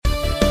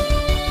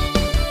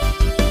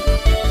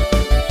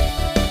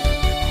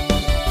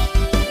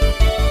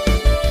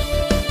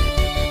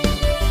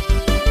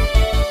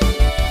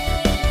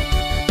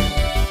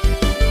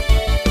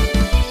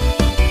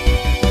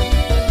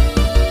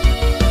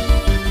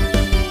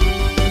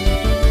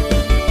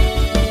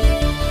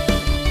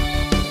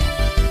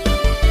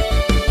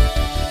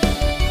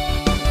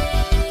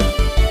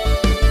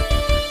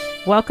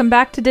Welcome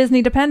back to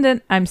Disney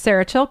Dependent. I'm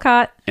Sarah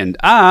Chilcott. And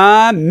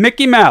I'm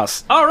Mickey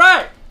Mouse. All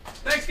right.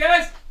 Thanks,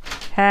 guys.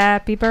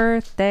 Happy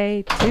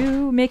birthday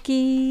to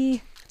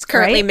Mickey. It's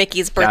currently Right?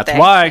 Mickey's birthday. That's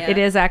why. It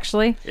is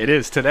actually. It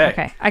is today.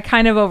 Okay. I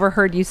kind of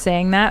overheard you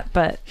saying that,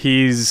 but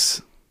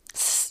He's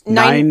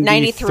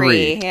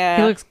 93. Yeah.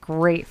 he looks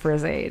great for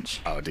his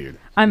age. Oh, dude.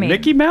 I mean-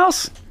 Mickey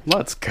Mouse?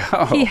 Let's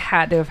go. He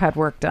had to have had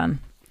work done.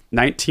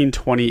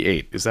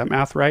 1928. Is that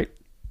math right?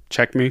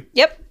 Check me.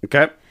 Yep.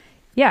 Okay.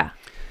 Yeah.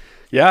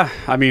 Yeah.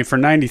 I mean, for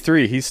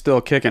 93, he's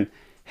still kicking.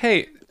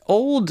 Hey,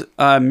 old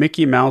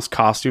Mickey Mouse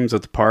costumes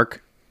at the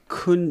park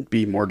couldn't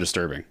be more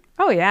disturbing.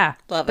 Oh, yeah.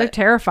 Love They're it.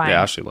 terrifying.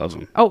 Yeah, Ashley loves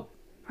them. Oh,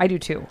 I do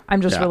too. I'm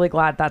just Yeah. really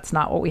glad that's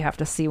not what we have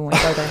to see when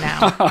we go there now.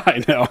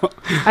 I know.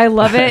 I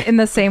love it in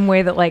the same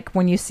way that, like,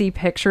 when you see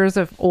pictures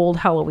of old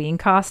Halloween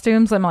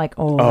costumes, I'm like,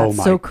 oh, that's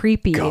my so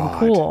creepy and God.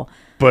 cool.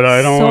 But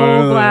I don't So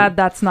wanna- glad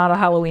that's not a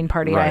Halloween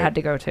party I Right. had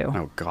to go to.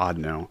 Oh, God,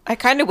 no. I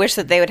kind of wish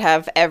that they would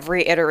have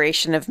every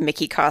iteration of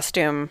Mickey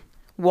costume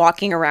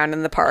walking around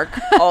in the park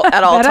at all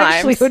That times.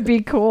 actually would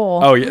be cool.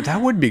 Oh, yeah,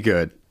 that would be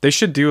good. They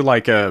should do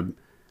like a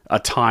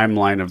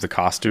timeline of the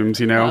costumes,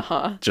 you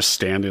know? Just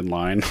stand in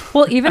line.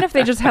 Well, even if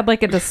they just had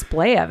like a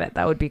display of it,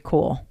 that would be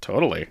cool.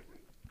 Totally.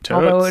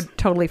 Although it Totes. would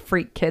totally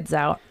freak kids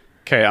out.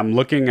 Okay, I'm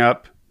looking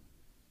up.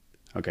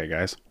 Okay,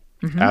 guys.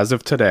 As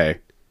of today,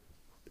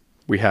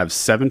 we have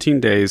 17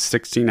 days,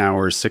 16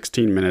 hours,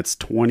 16 minutes,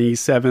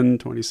 27,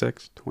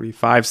 26,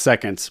 25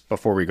 seconds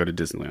before we go to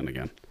Disneyland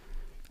again.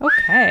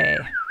 Okay.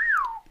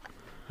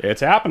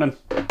 It's happening.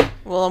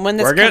 Well, and when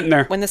this We're getting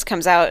there. when this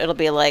comes out, it'll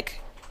be like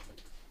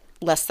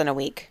less than a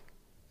week.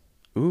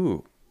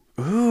 Ooh.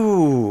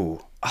 Ooh.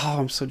 Oh,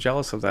 I'm so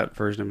jealous of that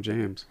version of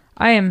James.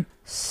 I am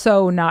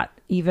so not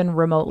even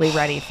remotely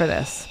ready for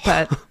this,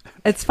 but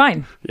it's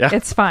fine. Yeah.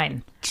 It's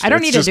fine. I don't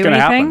It's need to just do gonna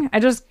anything. happen. I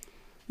just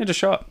Yeah, just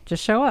show up.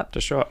 show up.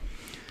 Just show up.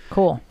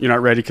 Cool. You're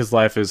not ready because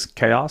life is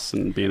chaos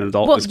and being an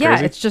adult Well, is yeah,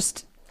 crazy? it's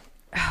just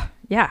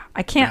yeah,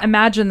 I can't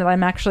imagine that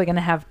I'm actually going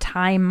to have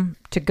time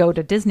to go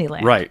to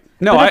Disneyland. Right.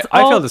 No, But it's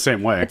I all- feel the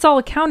same way. It's all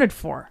accounted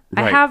for.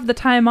 I Right. have the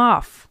time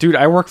off. Dude,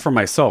 I work for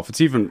myself. It's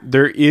even,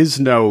 there is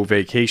no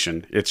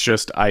vacation. It's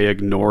just I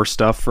ignore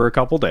stuff for a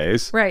couple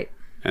days. Right.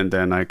 And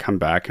then I come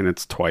back and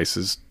it's twice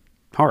as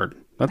hard.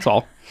 That's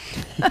all.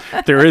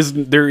 there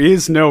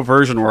is no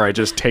version where I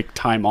just take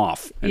time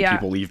off and Yeah.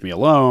 people leave me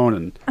alone.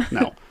 And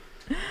no.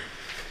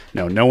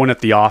 No one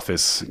at the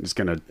office is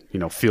going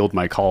to, field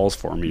my calls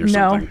for me or No,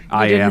 something. you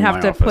I didn't am have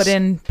my to office. put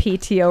in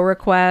PTO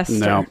requests.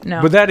 No.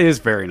 No. But that is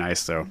very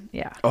nice, though.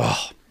 Yeah.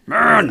 Oh,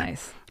 man.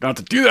 Nice. I don't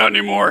have to do that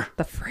anymore.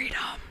 The freedom.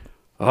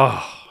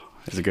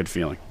 It's a good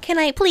feeling. Can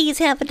I please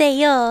have a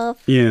day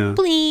off? Yeah.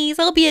 Please,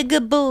 I'll be a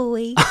good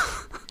boy.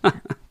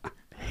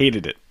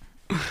 Hated it.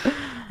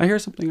 I hear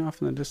something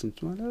off in the distance.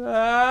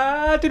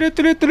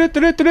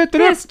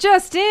 This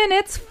just in,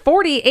 it's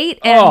 48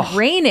 and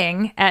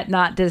raining at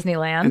Not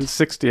Disneyland. And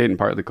 68 and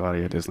partly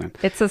cloudy at Disneyland.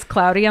 It says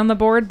cloudy on the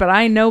board, but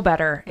I know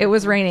better. It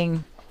was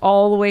raining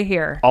all the way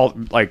here. All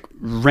like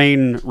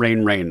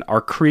rain.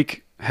 Our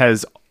creek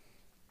has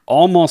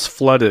almost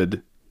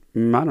flooded, I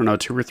don't know,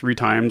 2 or 3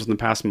 times in the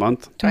past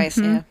month. Twice,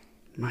 yeah.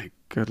 My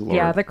good Lord.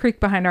 Yeah, the creek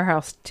behind our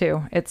house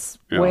too. It's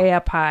Yeah. way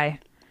up high.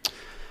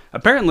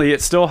 Apparently,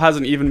 it still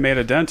hasn't even made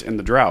a dent in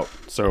the drought.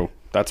 So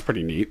that's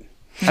pretty neat.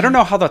 I don't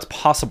know how that's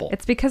possible.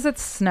 It's because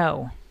it's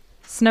snow.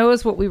 Snow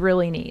is what we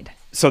really need.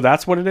 So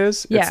that's what it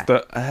is? Yeah. It's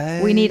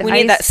the, We need We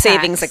need ice that pack,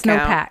 savings snow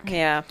account. pack.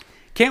 Yeah.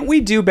 Can't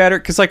we do better?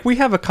 Because, like, we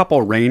have a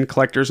couple rain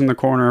collectors in the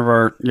corner of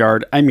our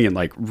yard. I mean,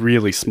 like,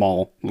 really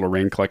small little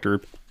rain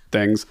collector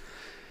things.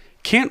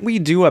 Can't we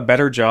do a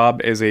better job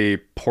as a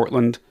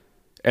Portland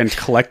and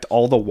collect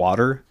all the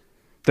water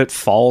that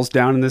falls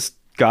down in this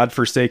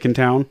godforsaken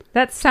town?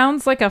 That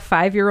sounds like a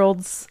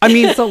 5-year-old's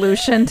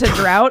solution to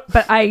drought,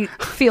 but I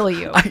feel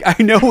you. I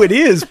know it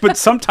is, but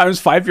sometimes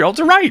 5-year-olds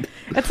are right.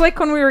 It's like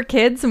when we were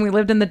kids and we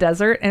lived in the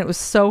desert and it was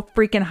so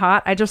freaking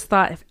hot. I just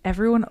thought if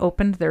everyone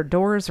opened their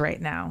doors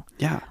right now,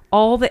 Yeah.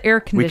 all the air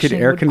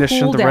conditioning air would condition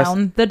cool the rest-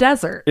 down the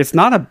desert. It's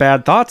not a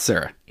bad thought,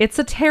 Sarah. It's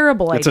a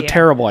terrible idea. It's a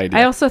terrible idea.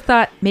 I also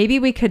thought maybe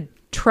we could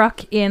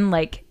truck in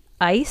like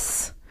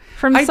ice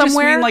from I just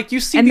somewhere. mean, like, you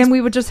see and these- then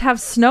we would just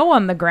have snow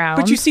on the ground.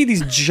 But you see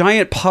these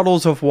giant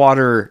puddles of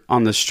water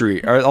on the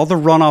street, or all the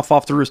runoff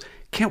off the roofs.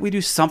 Can't we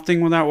do something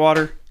with that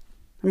water?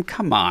 I mean,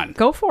 come on.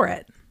 Go for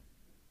it.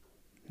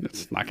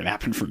 It's not going to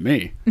happen for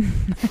me.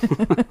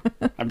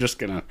 I'm just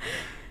going to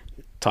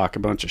talk a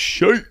bunch of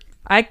shit.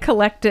 I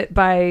collect it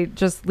by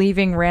just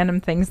leaving random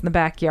things in the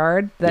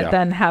backyard that Yeah.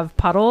 then have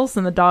puddles,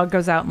 and the dog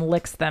goes out and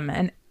licks them.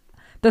 And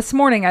this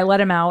morning I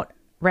let him out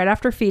right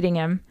after feeding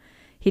him.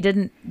 He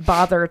didn't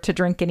bother to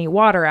drink any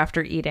water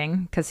after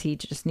eating because he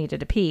just needed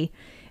to pee.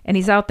 And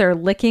he's out there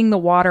licking the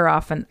water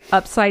off an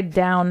upside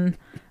down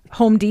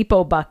Home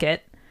Depot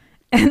bucket.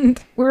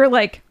 And we were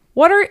like,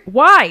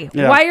 why?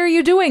 Yeah. Why are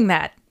you doing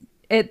that?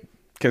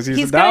 Because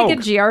he's a gonna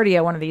dog. get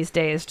Giardia one of these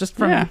days just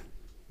from Yeah.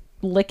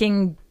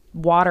 licking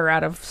water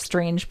out of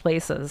strange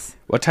places.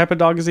 What type of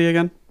dog is he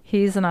again?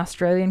 He's an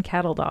Australian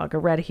cattle dog, a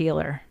red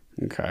heeler.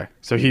 Okay.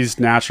 So he's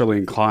naturally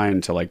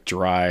inclined to like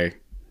dry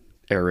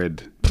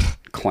arid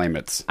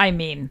climates. I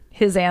mean,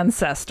 his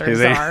ancestors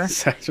His are.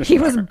 ancestors He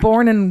was are.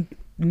 born in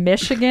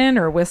Michigan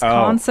or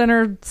Wisconsin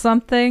or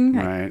something.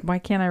 Right. Why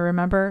can't I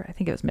remember? I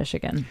think it was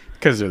Michigan.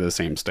 Because they're the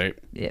same state.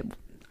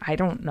 I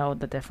don't know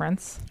the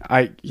difference.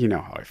 You know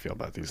how I feel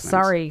about these things.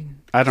 Sorry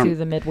I don't- to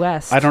the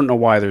Midwest. I don't know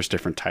why there's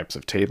different types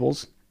of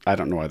tables. I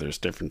don't know why there's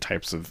different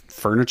types of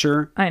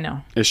furniture. I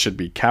know. It should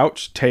be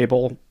couch,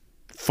 table,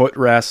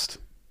 footrest,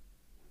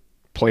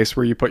 place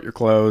where you put your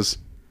clothes.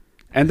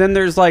 And then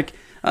there's like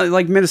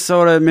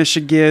Minnesota,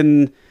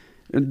 Michigan,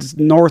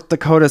 North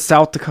Dakota,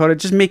 South Dakota.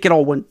 Just make it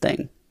all one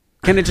thing.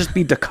 Can it just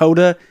be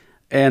Dakota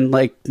and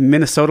like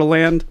Minnesota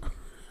land?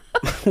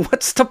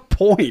 What's the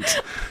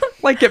point?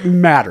 Like it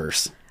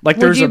matters. Like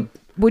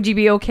Would you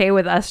be okay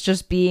with us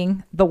just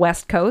being the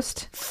West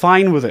Coast?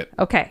 fine with it.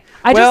 Okay.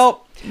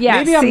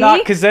 Maybe I'm not,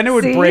 because then it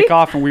would See? break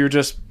off and we would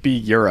just be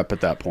Europe at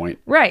that point.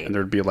 Right. And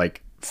there'd be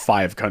like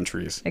 5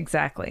 countries.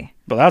 Exactly.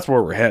 But that's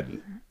where we're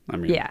heading. I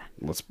mean, Yeah.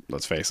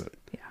 let's face it.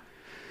 Yeah.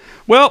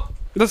 Well,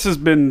 this has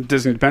been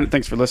Disney Independent.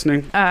 Thanks for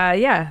listening.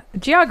 Yeah.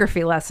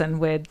 Geography lesson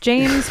with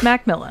James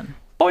Macmillan.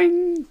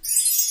 Boing.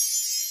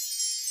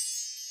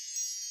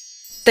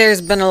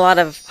 There's been a lot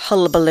of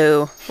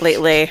hullabaloo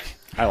lately.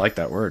 I like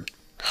that word.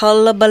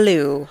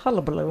 Hullabaloo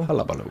Hullabaloo.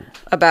 Hullabaloo.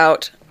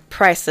 about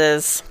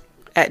prices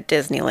at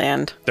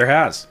Disneyland. There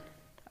has.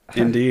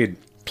 Indeed.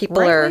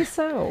 People Rightly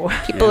so.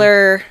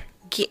 are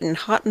getting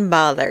hot and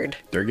bothered.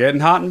 They're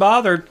getting hot and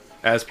bothered,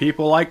 as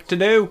people like to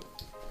do.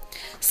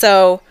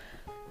 So,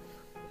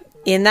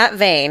 in that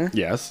vein,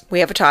 Yes.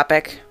 we have a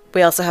topic.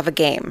 We also have a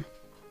game.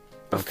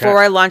 Okay. Before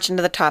I launch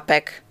into the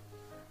topic,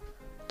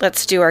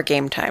 let's do our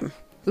game time.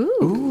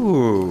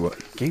 Ooh.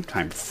 Game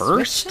time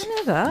first? Switching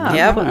it up.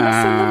 Yep. Putting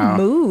us in the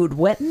mood.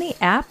 Whetting the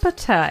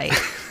appetite.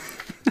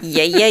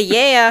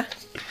 Yeah.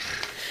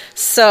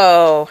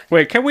 So,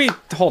 Wait, can we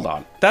hold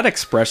on? That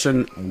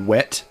expression,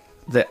 whet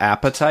the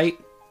appetite?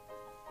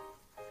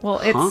 Well,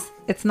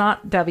 it's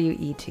not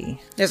W-E-T.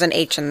 there's an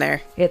H in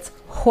there. It's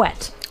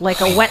whet,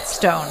 like a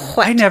whetstone.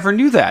 I never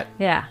knew that.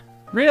 Yeah.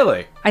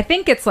 Really? I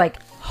think it's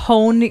like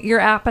hone your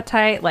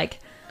appetite, like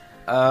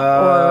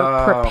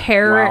or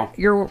prepare wow.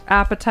 your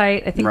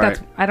appetite. I think Right.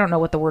 I don't know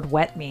what the word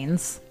wet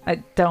means. I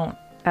don't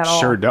at all.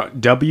 Sure.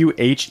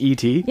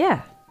 W-H-E-T?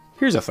 Yeah.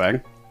 Here's a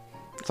thing.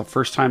 It's the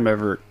first time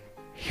ever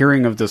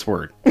hearing of this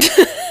word.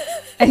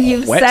 And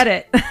you've Wet? said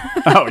it.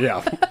 Oh,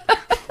 yeah.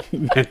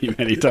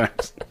 many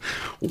times.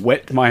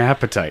 Whet my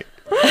appetite.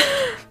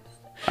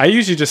 I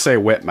usually just say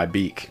wet my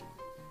beak,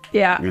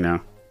 Yeah. you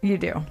know, You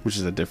do. which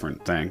is a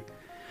different thing.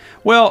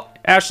 Well,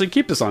 Ashley,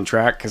 keep this on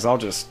track because I'll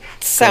just go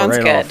Sounds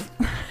right good.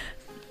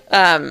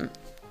 off.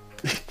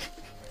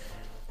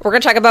 We're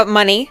going to talk about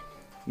money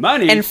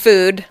Money and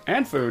food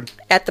and food.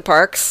 at the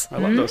parks. I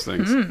love those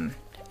things.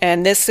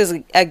 And this is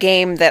a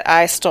game that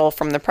I stole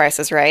from The Price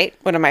is Right,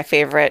 one of my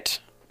favorite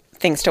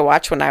things to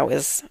watch when I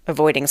was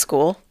avoiding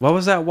school. What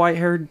was that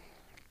white-haired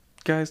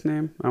guy's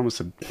name? I almost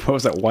said, what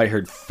was that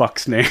white-haired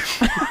fuck's name?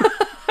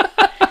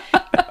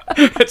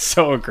 It's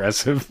so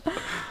aggressive.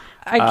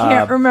 I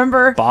can't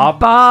remember. Bob?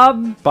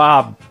 Bob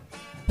Bob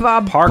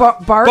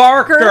Barker?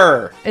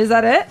 Barker. Is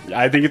that it?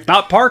 I think it's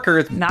not Parker.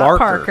 It's Not Barker.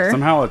 Parker.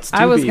 Somehow it's two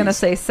I was B's. going to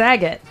say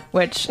Saget,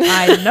 which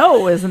I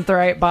know isn't the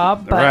right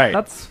Bob, but Right.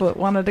 that's what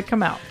wanted to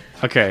come out.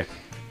 Okay.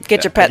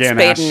 Get your pet Again,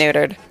 spayed Ash, and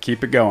neutered.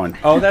 Keep it going.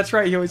 Oh, that's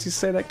right. He always used to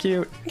say that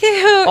cute.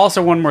 Cute.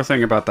 Also, one more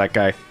thing about that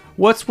guy.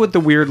 What's with the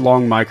weird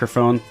long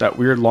microphone? That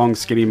weird long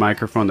skinny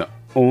microphone that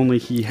only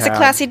he had. He's a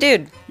classy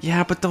dude.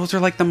 Yeah, but those are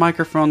like the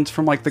microphones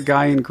from like the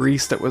guy in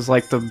Greece that was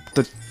like the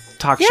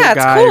talk show Yeah,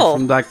 it's guy cool.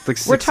 from like the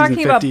 60s We're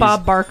talking and 50s. about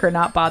Bob Barker,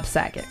 not Bob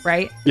Saget,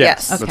 right?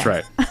 Yes, Yes. that's Okay.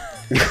 right.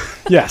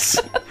 Yes.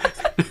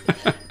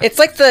 It's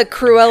like the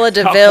Cruella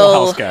Full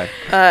DeVille House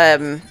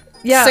guy.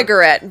 Yeah.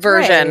 cigarette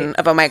version Right.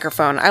 of a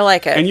microphone. I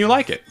like it. And you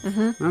like it.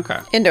 Mm-hmm. Okay.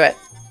 Into it.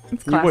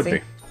 It's You classy. would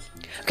be.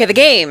 Okay, the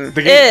game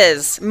The game.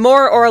 is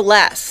more or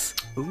less.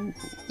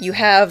 You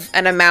have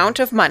an amount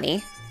of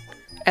money,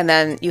 and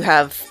then you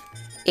have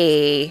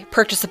a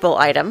purchasable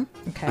item,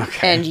 Okay.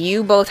 and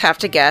you both have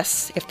to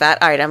guess if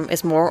that item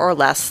is more or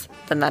less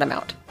than that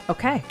amount.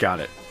 Okay. Got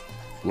it.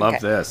 Love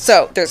Okay. this.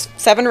 So there's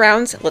 7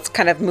 rounds. Let's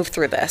kind of move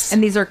through this.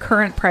 And these are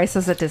current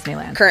prices at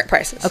Disneyland. Current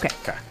prices. Okay.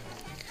 Okay.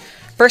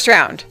 First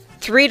round,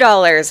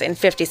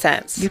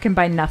 $3.50. You can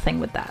buy nothing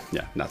with that.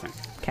 Yeah, nothing.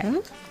 Okay.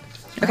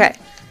 Mm-hmm. Okay.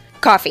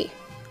 Coffee.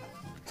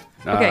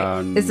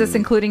 Okay. Is this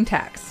including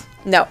tax?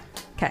 No.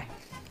 Okay.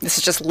 This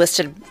is just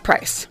listed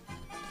price.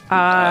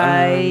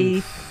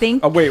 I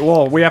think Oh, wait.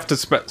 Well, we have to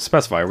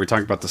specify. Are we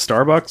talking about the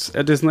Starbucks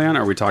at Disneyland?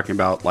 Or are we talking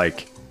about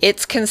like...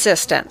 It's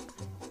consistent.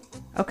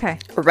 okay.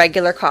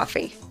 Regular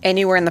coffee.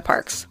 Anywhere in the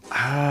parks.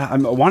 I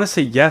want to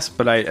say yes,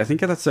 but I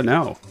think that's a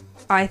no.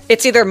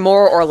 It's either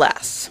more or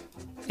less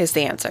is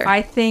the answer.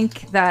 I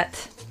think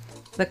that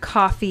the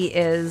coffee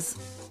is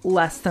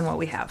less than what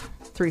we have.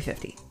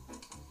 $3.50. You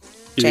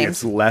think James?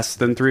 it's less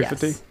than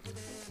 $3.50? Yes.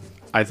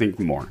 I think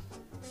more.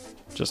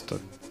 Just to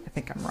I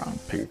think I'm wrong.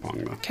 ping pong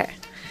though. Okay.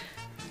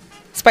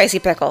 Spicy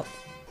pickle.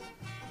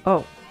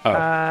 Oh.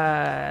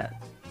 Oh.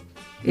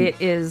 It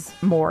is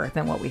more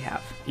than what we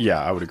have. Yeah,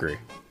 I would agree.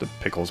 The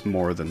pickle's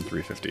more than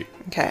 $3.50.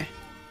 Okay.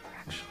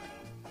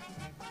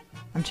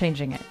 I'm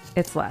changing it.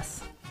 It's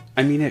less.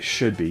 I mean, it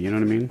should be. You know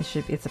what I mean? It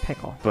should be. It's a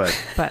pickle. But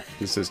But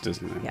this is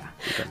Disneyland. yeah,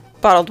 Okay.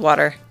 Bottled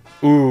water.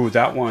 Ooh,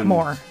 that one.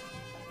 more.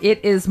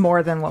 It is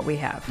more than what we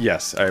have.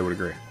 Yes, I would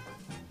agree.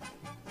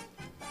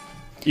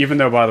 Even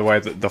though, by the way,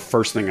 the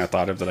first thing I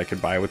thought of that I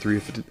could buy with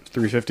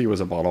 $3.50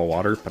 was a bottle of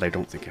water, but I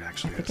don't think it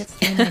actually I think is.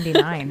 it's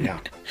 $3.99. Yeah.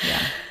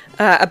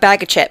 Yeah. A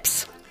bag of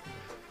chips.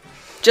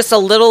 Just a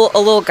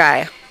little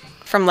guy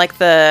from like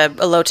the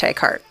elote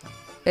cart.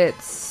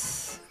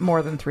 It's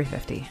more than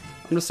 $3.50. I'm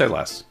going to say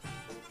less.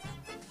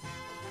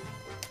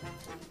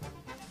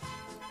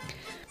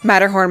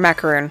 Matterhorn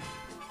macaroon.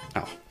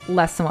 Oh,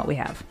 Less than what we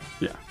have.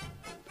 yeah.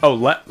 Oh,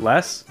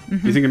 less?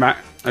 You think about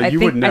you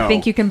would know. I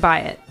think you can buy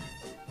it.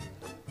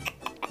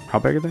 How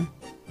big are they?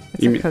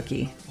 It's You a mean-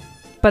 cookie.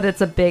 But it's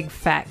a big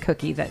fat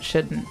cookie that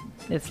shouldn't.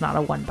 It's not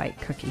a one bite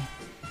cookie.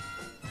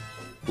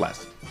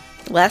 Less.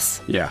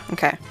 Less? Yeah.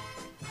 Okay.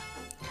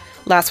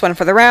 Last one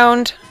for the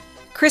round.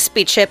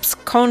 Crispy chips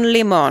con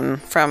limon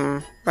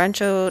from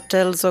Rancho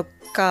del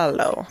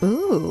Zocalo.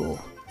 Ooh.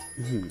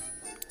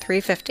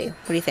 $3.50.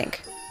 What do you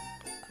think?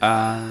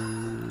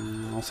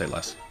 I'll say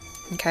less.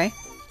 Okay.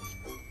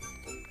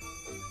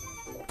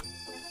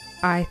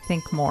 I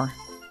think more.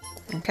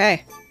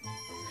 Okay.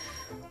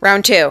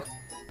 Round 2.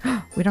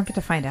 We don't get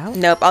to find out?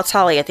 Nope, I'll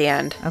tally at the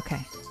end. Okay.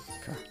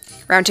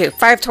 Round 2.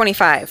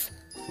 $5.25.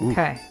 Ooh.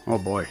 Okay. Oh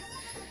boy.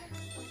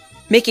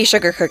 Mickey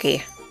sugar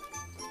cookie.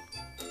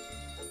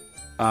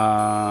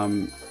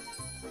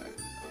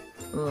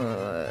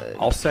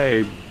 I'll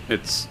say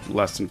it's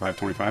less than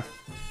 $5.25.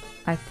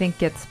 I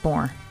think it's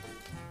more.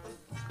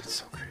 It's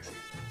so crazy.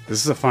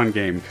 This is a fun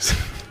game because.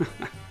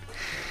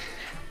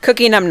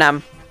 Cookie Num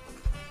Num.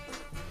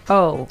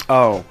 Oh,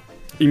 Oh,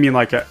 you mean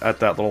like at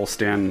that little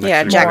stand? Next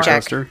Yeah, to Jack the Jack.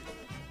 coaster?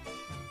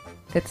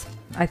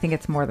 I think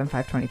it's more than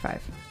 $5.25. I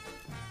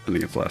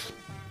think it's less.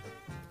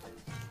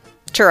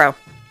 Churro.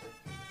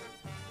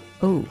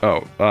 Ooh,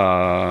 Oh,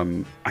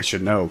 I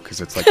should know because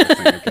it's like the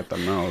thing I get the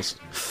most.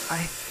 I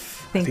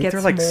think think it's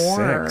they're like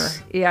more.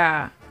 6.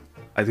 Yeah.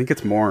 I think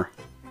it's more.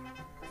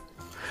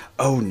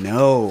 Oh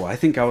no, I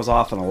think I was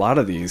off on a lot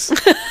of these.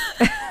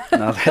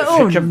 Now that I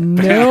Oh think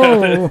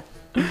no.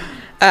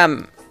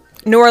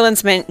 New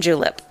Orleans mint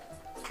julep.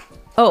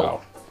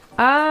 Oh,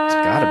 Oh. it's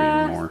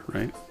gotta be more,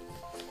 right?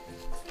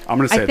 I'm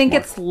gonna say I think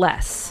more. it's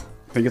less.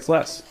 I think it's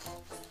less.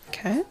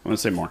 Okay. I'm gonna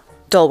say more.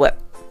 Dole Whip.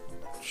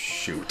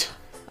 Shoot.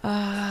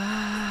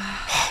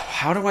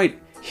 How do I?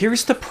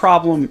 Here's the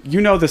problem.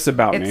 You know this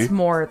about me. It's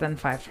more than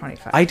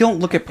 $5.25. I don't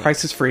look at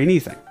prices for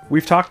anything.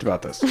 We've talked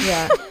about this.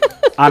 Yeah.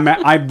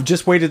 I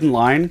just waited in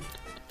line.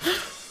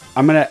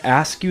 I'm gonna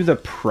ask you the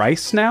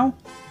price now.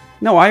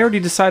 No, I already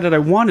decided I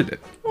wanted it.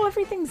 Well,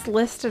 everything's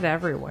listed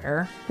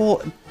everywhere.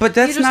 Well, but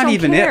that's just not don't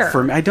even care. it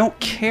for me. I don't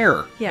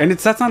care. Yeah. And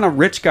that's not a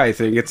rich guy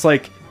thing. It's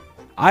like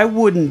I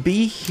wouldn't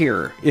be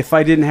here if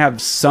I didn't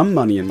have some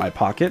money in my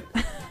pocket.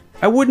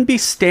 I wouldn't be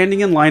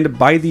standing in line to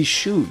buy these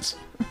shoes.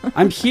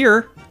 I'm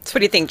here. So what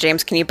do you think,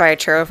 James? Can you buy a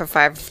churro for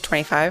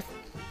 $5.25?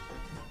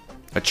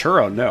 A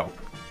churro, no.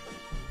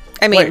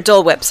 I mean, Wait.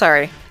 Dole Whip,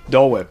 sorry.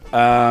 Dole Whip.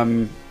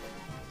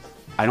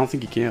 I don't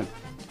think you can.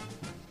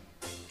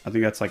 I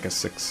think that's like a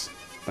 6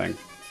 thing.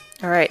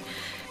 All right.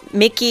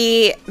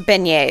 Mickey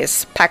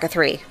beignets, pack of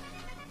 3.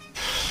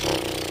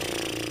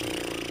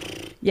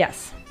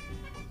 Yes.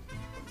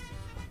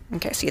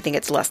 Okay, so you think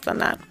it's less than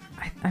that.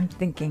 I'm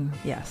thinking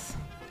yes.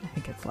 I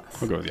think it's less.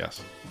 We'll go with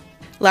yes.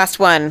 Last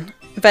one,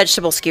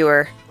 vegetable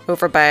skewer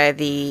over by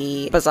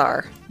the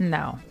bazaar.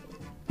 No.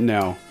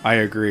 No, I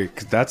agree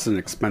because that's an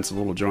expensive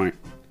little joint.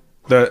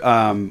 The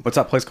Mm. what's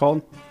that place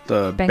called?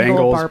 The Bengal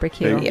Bengals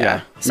barbecue.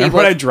 Yeah. So Remember you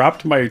when I both-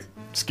 dropped my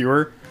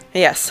skewer?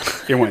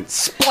 Yes. It went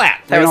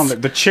splat That right was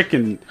on the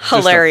chicken. just a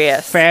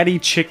hilarious. fatty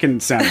chicken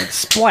sandwich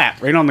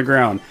splat right on the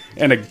ground,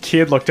 and a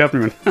kid looked up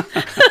and went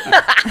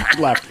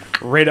laughed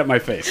right at my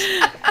face.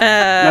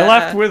 And I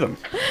laughed with him.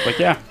 Like,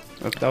 yeah,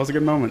 that was a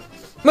good moment.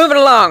 Moving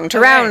along to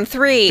round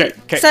 3,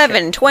 Okay.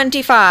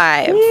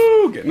 $7.25.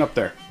 Woo, getting up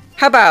there.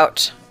 How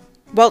about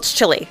Welch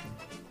chili?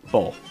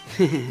 Bowl.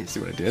 See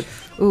what I did?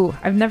 Ooh,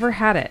 I've never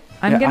had it.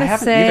 I'm Yeah, I gonna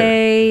haven't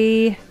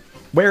say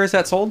Where is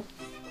that sold?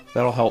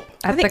 That'll help.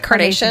 at the think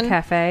Carnation Carnation.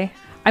 Cafe.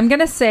 I'm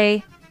gonna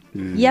say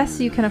yes,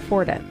 you can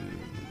afford it.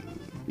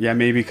 Yeah,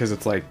 maybe because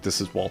it's like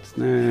this is Walt's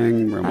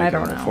thing. We're I making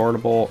don't it know.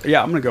 affordable.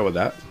 Yeah, I'm gonna go with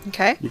that.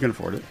 Okay. You can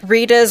afford it.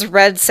 Rita's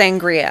red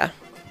sangria.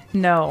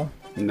 No.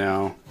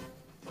 No.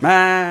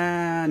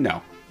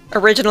 No.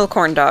 Original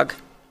corn dog.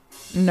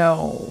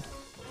 No.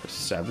 For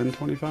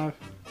 $7.25?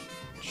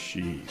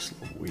 Jeez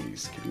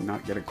Louise. Can you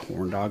not get a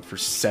corn dog for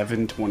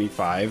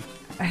 $7.25?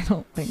 I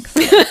don't think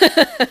so.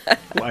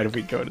 Why do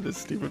we go to this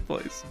stupid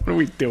place? What are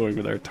we doing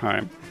with our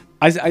time?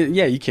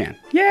 Yeah, you can.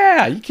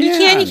 Yeah, you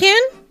can. You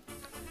can?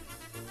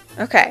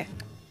 Okay.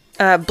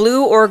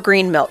 Blue or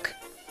green milk?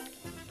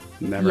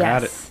 Never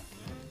had it. Yes.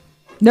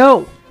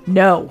 No.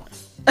 No.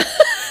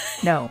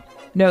 No.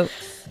 No.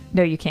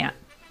 No, you can't.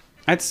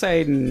 I'd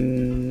say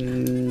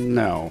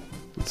no.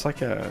 It's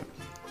like a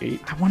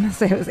 8. I want to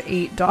say it was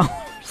 $8.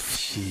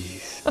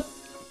 Jeez.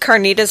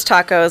 Carnitas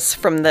tacos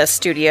from the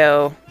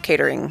studio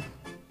catering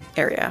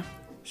area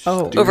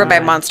Oh, over by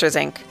God. Monsters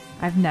Inc.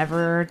 I've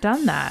never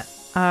done that.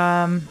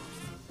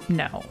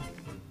 No.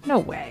 No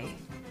way.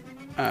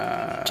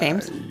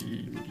 James,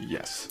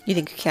 Yes. you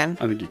think you can?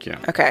 I think you can.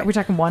 Okay. Are we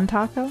talking one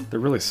taco? They're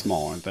really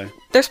small, aren't they?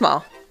 They're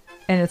small.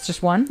 And it's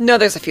just one? No,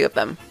 there's a few of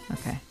them.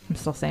 Okay. I'm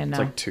still saying no. It's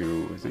like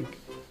 2, I think.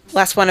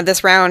 Last one of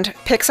this round.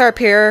 Pixar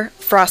Pier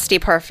Frosty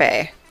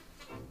Parfait.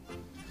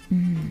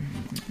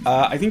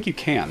 I think you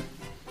can.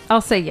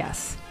 I'll say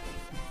yes.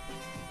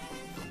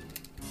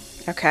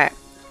 Okay.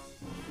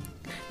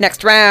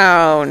 Next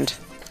round.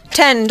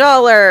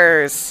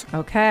 $10.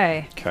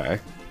 Okay. Okay.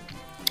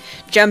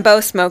 Jumbo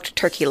smoked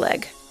turkey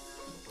leg.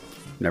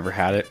 Never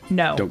had it.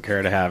 No. Don't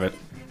care to have it.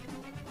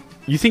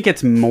 You think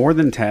it's more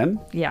than 10?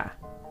 Yeah.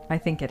 I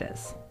think it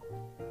is.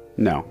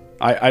 No.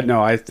 I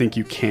no, I think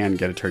you can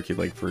get a turkey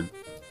leg for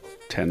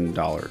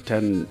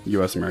 $10,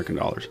 US American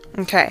dollars.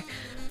 Okay.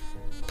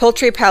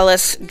 Poultry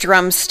Palace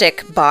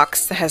drumstick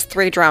box that has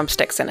 3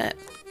 drumsticks in it.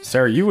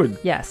 Sarah, you would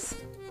Yes.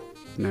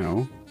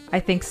 know.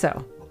 I think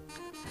so.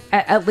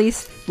 At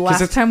least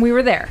last it's- time we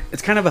were there.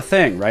 It's kind of a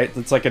thing, right?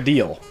 It's like a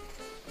deal.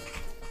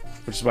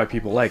 Which is why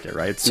people like it,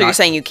 right? It's So you're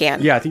saying you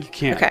can? Yeah, I think you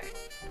can. Okay.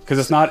 Because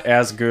it's not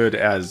as good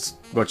as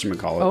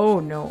whatchamacallit. Oh,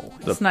 no.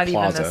 It's The not even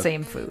plaza. the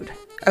same food.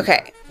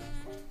 Okay.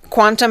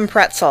 Quantum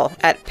pretzel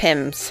at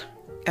Pim's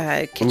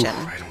kitchen.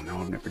 Oof, I don't know.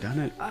 I've never done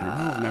it. I don't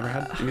know. I've never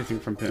had anything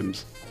from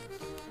Pim's.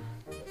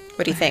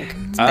 What do you think?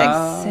 It's big.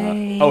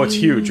 Say oh, it's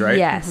huge, right?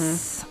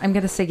 Yes. I'm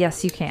going to say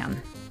yes, you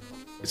can.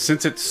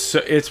 Since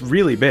it's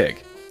really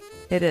big,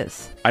 It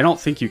is. I don't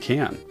think you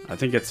can. I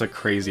think it's a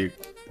crazy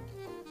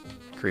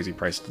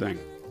priced thing.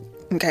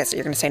 Okay, so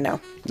you're going to say no.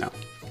 No.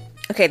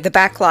 Okay, the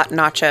backlot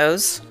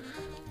nachos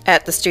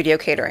at the studio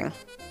catering.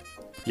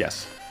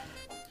 Yes.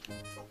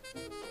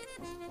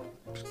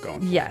 Just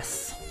going.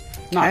 Yes.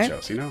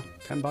 Nachos, you know?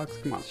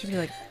 $10? Come on. Should be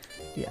like,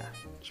 yeah.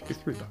 Should be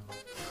 $3.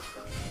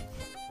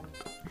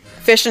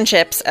 Fish and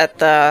chips at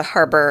the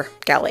Harbor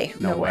Galley.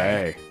 No No way.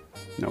 way.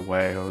 No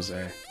way,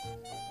 Jose.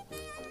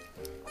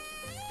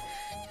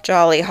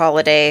 Jolly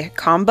Holiday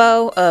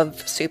combo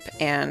of soup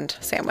and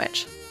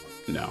sandwich.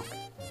 No.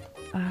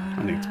 I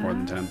think it's more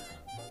than 10.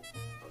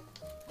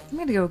 I'm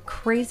going to go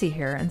crazy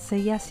here and say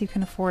yes, you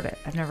can afford it.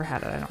 I've never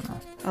had it. I don't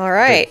know. All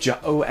right.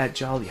 At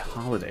Jolly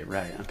Holiday,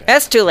 right. Okay.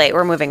 That's too late.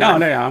 We're moving No, on.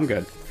 no, yeah, I'm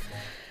good.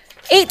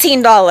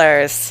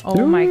 $18.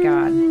 Oh my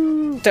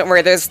God. Don't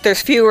worry, there's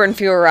fewer and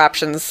fewer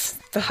options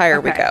the higher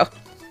we Okay. go.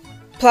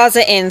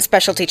 Plaza Inn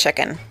specialty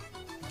chicken.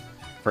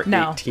 For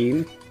No.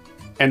 18?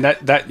 And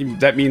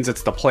that means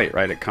it's the plate,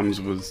 right? It comes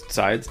with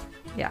sides.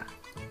 Yeah.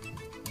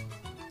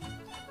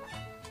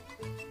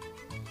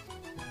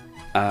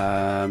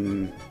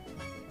 I'm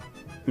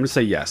gonna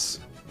say yes.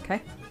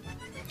 Okay.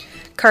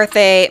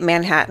 Carthay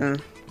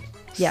Manhattan.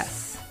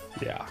 Yes.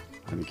 Yeah,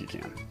 I think you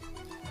can.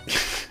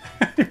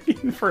 I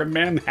mean, for a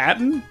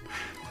Manhattan?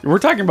 We're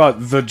talking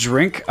about the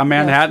drink, a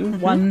Manhattan?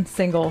 Yes, one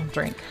single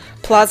drink.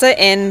 Plaza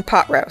Inn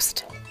pot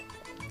roast.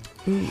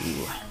 Ooh.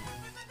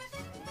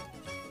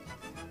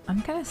 I'm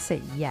going to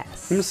say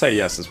yes. I'm gonna say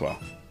yes as well.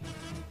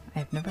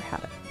 I've never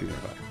had it. Either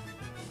of that.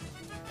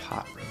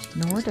 Pot roast.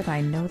 Nor did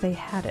I know they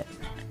had it.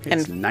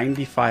 It's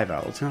 95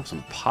 out. Let's have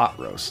some pot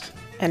roast.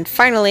 And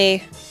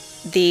finally,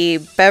 the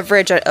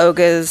beverage at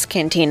Oga's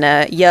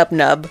Cantina Yub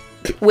Nub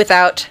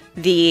without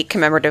the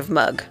commemorative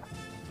mug.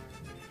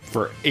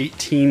 For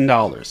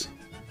 $18.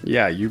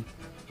 Yeah, you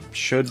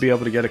should be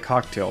able to get a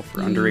cocktail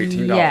for under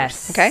 $18.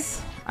 Yes. Okay.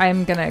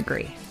 I'm going to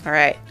agree. All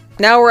right.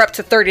 Now we're up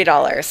to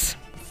 $30.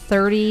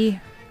 $30.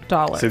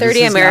 So 30 this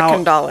is American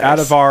now dollars. out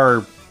of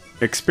our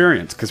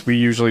experience, because we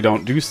usually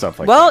don't do stuff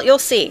like Well, you'll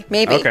see.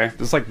 Maybe. that. Okay,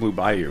 this is like Blue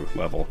Bayou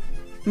level.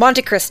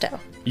 Monte Cristo.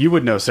 You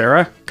would know,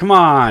 Sarah. Come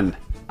on.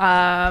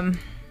 Um,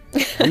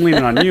 I'm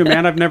leaning on you,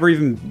 man. I've never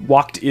even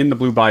walked in the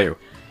Blue Bayou.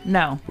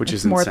 no. Which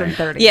it's is more insane. than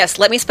 30. Yes,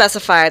 let me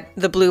specify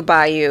the Blue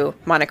Bayou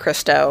Monte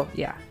Cristo.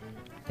 Yeah.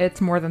 It's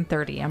more than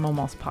 30. I'm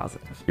almost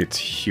positive. It's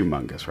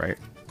humongous, right?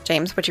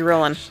 James, what you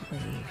rolling?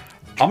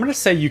 I'm going to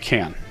say you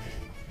can.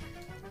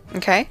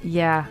 Okay.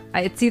 Yeah.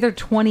 It's either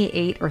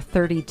 28 or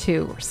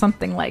 32 or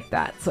something like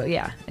that. So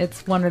yeah,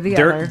 it's one or the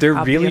other. They're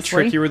really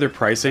obviously. tricky with their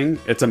pricing.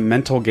 It's a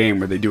mental game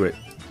where they do it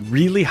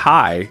really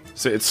high.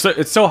 So it's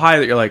so high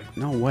that you're like,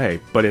 no way.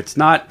 But it's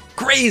not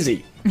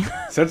crazy.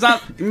 So it's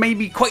not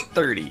maybe quite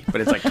 30,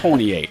 but it's like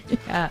 28.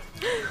 Yeah.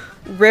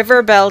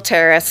 River Bell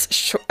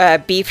Terrace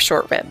beef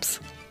short ribs.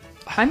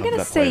 I'm love going to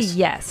that say place.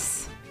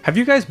 yes. Have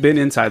you guys been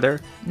inside there?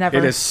 Never.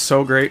 It is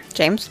so great.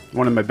 James?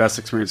 One of my best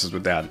experiences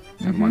with Dad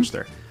at lunch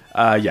there.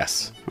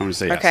 Yes. I'm going to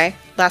say yes. Okay.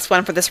 Last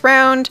one for this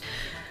round.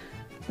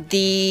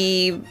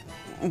 The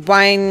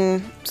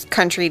wine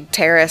country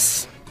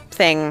terrace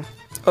thing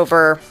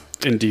over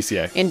In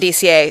DCA. in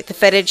DCA. The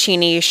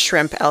fettuccine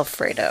shrimp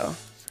Alfredo.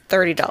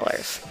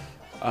 $30.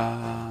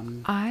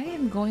 I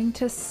am going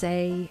to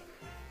say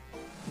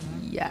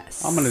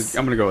yes. I'm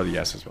gonna go with a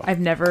yes as well. I've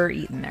never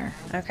eaten there.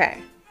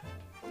 Okay.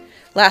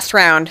 Last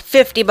round.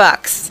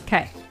 $50.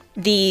 Okay.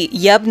 The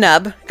Yub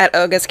Nub at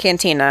Oga's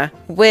Cantina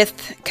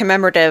with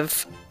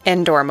commemorative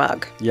Endor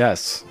mug.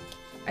 Yes.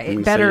 I'm It gonna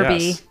say better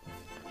yes. be.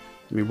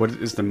 I mean, what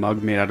is the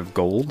mug made out of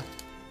gold?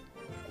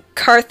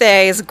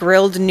 Carthay's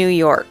Grilled New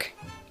York.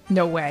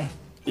 No way.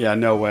 Yeah,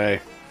 no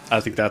way. I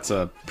think that's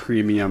a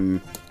premium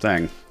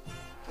thing.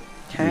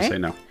 I'm gonna Okay. say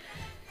no.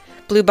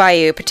 Blue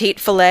Bayou Petite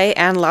Filet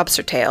and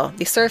Lobster Tail.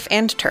 The surf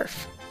and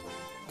turf.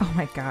 Oh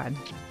my god.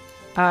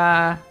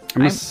 I'm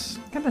I'm gonna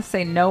gonna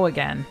say no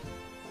again.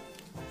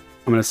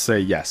 say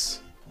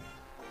yes.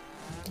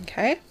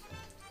 Okay.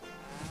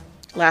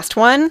 Last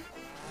one.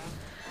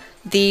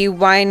 The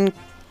Wine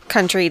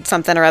Country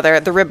something or other.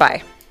 The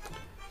ribeye.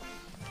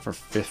 For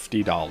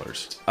 $50.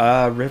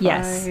 Ribeye.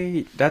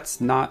 Yes.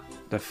 That's not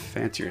the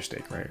fancier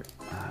steak, right?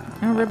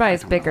 Oh, ribeye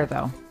is bigger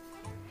though.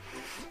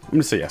 I'm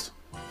gonna say yes.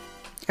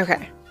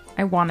 Okay.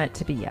 I want it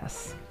to be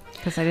yes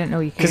because I didn't know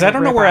you could. Because get I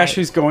don't know where ribeye.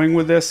 Ashley's going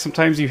with this.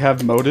 Sometimes you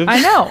have motives. I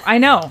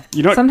know.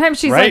 You don't- Sometimes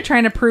she's right? like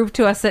trying to prove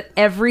to us that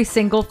every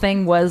single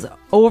thing was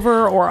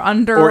over or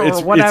under Or or,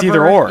 it's whatever.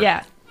 either or.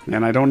 Yeah.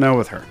 And I don't know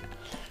with her.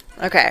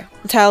 Okay.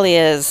 Tally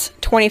is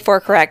 24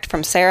 correct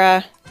from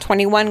Sarah,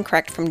 21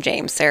 correct from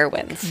James. Sarah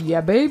wins.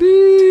 Yeah,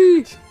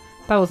 baby.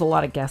 That was a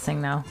lot of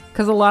guessing though,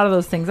 because a lot of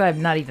those things I have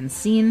not even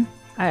seen.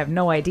 I have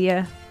no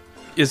idea.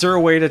 Is there a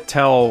way to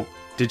tell?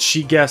 Did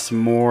she guess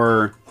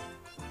more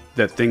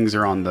that things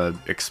are on the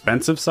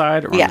expensive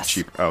side or on the Yes.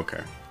 cheap?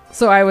 Okay.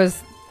 So I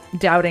was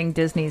doubting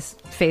Disney's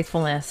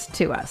faithfulness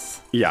to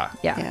us. Yeah.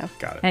 Yeah.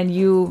 Got it. And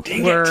you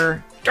Dang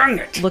were Dang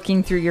it.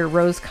 looking through your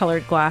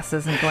rose-colored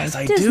glasses and going, Yes,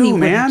 I Disney do, wouldn't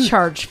man."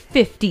 charge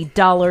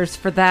 $50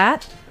 for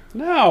that.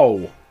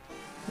 No.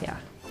 Yeah.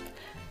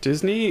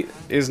 Disney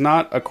is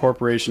not a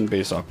corporation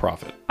based off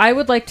profit. I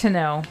would like to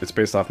know It's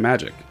based off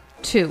magic.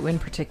 two in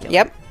particular.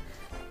 Yep.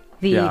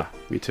 The Yeah,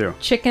 me too.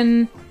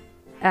 chicken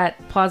at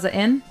Plaza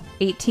Inn,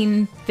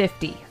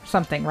 1850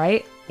 something,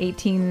 right?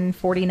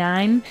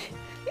 1849. Did I get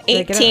it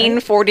right?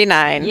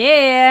 1849.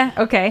 Yeah.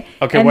 Okay.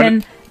 Okay, And what-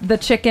 then the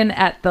chicken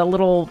at the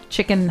little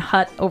chicken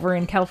hut over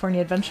in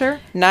California Adventure,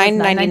 was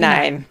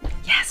 $9.99.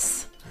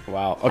 Yes.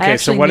 Wow. Okay, so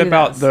actually what knew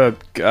about those.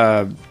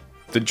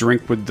 the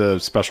drink with the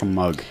special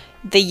mug?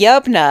 The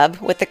Yub Nub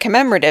with the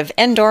commemorative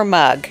Endor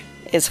mug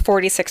is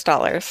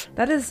 $46.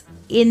 That is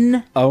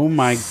in. Oh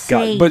my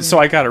god. But so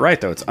I got it right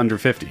though. It's under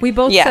 50. We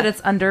both Yeah. said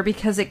it's under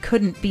because it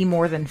couldn't be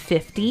more than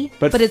 50.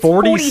 but it's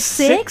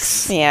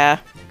 46. Yeah.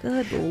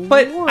 Good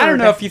But Lord. I don't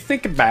know if you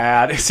think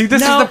about it. See,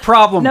 this No. is the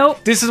problem. Nope.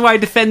 This is why I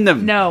defend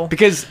them. No.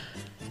 Because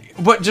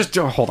what just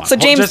hold on. So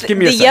James, just give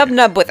me the a Yub second.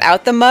 Nub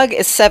without the mug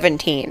is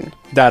 $17.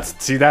 That's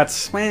So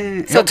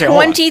okay,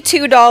 hold on.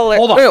 $22.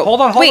 Hold on, Ooh,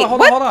 hold on, wait,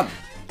 what? hold on.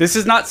 This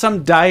is not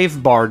some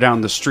dive bar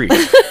down the street.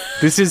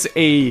 This is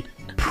a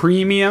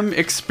premium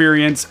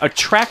experience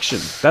attraction.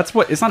 That's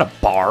what, it's not a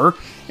bar.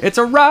 It's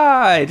a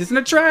ride. It's an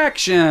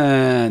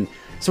attraction.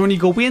 So when you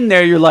go in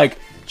there, you're like,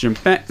 and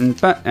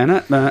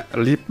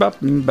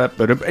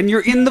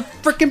you're in the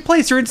freaking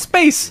place. You're in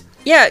space.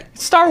 Yeah.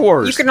 Star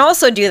Wars. You can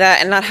also do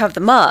that and not have the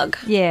mug.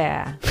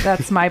 Yeah,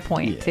 that's my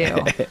point too.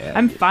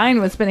 I'm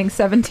fine with spending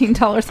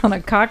 $17 on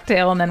a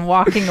cocktail and then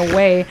walking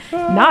away,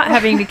 not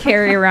having to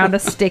carry around a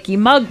sticky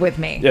mug with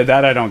me. Yeah,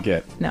 that I don't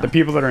get. No. The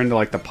people that are into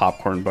like the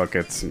popcorn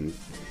buckets and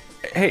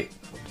hey,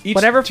 each,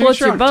 Whatever to each floats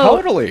your own. boat.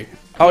 Totally.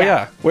 Oh Yeah.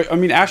 yeah. Wait, I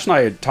mean, Ash and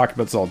I had talked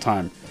about this all the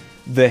time.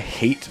 The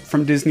hate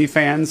from Disney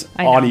fans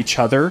I on know. each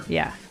other.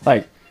 Yeah.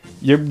 Like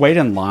you wait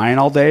in line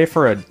all day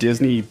for a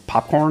Disney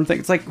popcorn thing.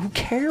 It's like, who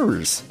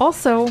cares?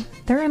 Also,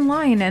 they're in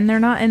line and they're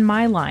not in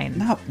my line.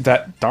 Not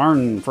that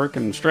darn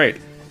freaking straight.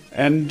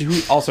 And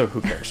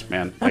who cares,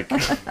 man? Like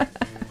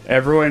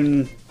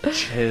everyone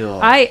chill.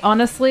 I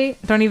honestly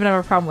don't even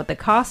have a problem with the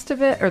cost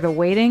of it or the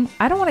waiting.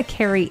 I don't want to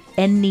carry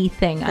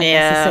anything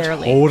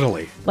unnecessarily.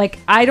 Totally. Like,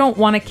 I don't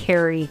want to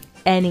carry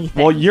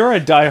anything. Well, you're a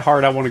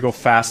diehard. I want to go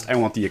fast. I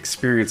want the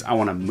experience. I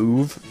want to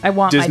move. I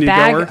want Disney my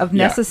bag goer. of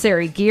Yeah.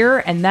 necessary gear,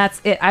 and that's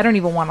it. I don't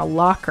even want a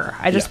locker.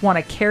 I just Yeah. want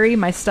to carry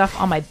my stuff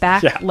on my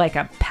back Yeah. like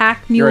a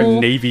pack mule. You're a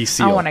Navy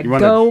SEAL. I want to You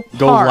wanna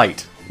go hard.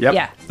 light. Yep.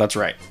 Yeah. That's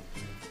right.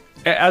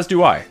 As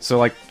do I. So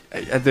like,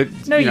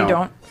 No, you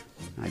don't.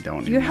 I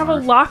don't. You have a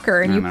anymore.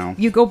 locker, and I you know.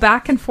 you go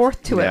back and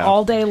forth to it Yeah.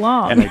 all day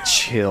long. And I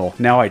chill.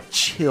 Now I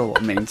chill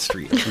on Main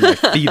Street with my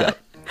feet up.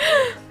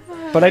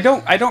 But I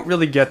don't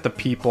really get the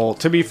people.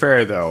 To be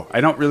fair though, I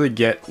don't really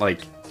get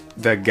like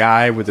the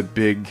guy with a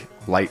big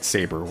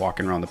lightsaber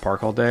walking around the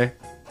park all day.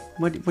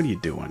 What are you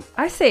doing?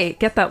 I say,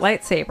 get that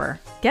lightsaber.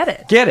 Get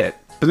it. Get it,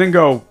 but then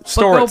go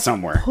store Go it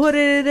somewhere. Put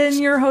it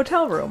in your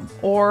hotel room,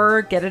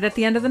 or get it at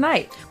the end of the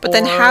night. But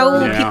then Or- how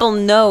will Yeah, people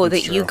know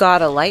that's that you true.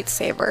 got a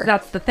lightsaber?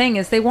 That's the thing,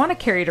 is they want to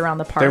carry it around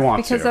the park. They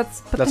want because to.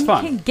 But That's then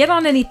fun. You can't get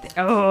on anything.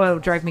 Oh, it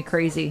would drive me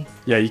crazy.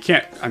 Yeah, you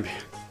can't. I mean,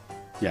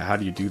 yeah, how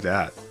do you do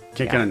that?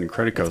 Can't Yeah. get on any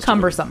credit codes.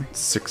 cumbersome.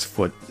 6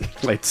 foot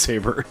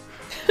lightsaber.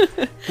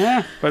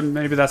 Yeah, but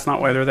maybe that's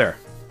not why they're there.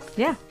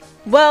 Yeah.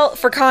 Well,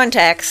 for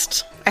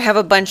context, I have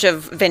a bunch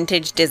of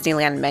vintage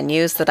Disneyland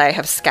menus that I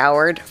have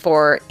scoured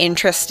for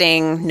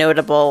interesting,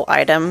 notable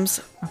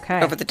items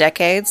Okay. over the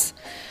decades.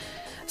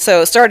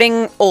 So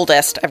starting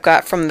oldest, I've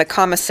got from the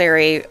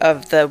commissary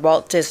of the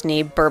Walt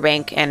Disney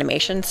Burbank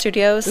Animation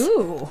Studios.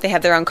 Ooh. They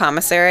have their own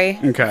commissary.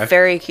 Okay.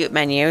 Very cute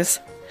menus.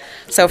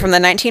 So from the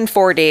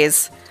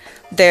 1940s,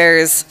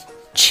 there's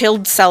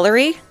chilled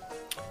celery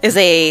is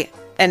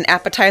an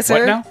appetizer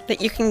What now?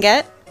 that you can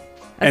get.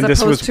 As And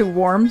this opposed was- to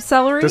warm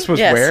celery? This was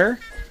Yes. where?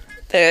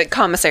 The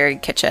commissary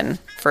kitchen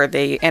for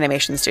the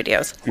animation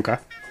studios. Okay.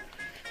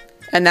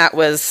 And that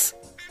was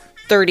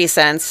 30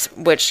 cents,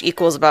 which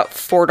equals about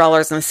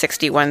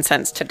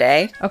 $4.61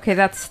 today. Okay,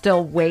 that's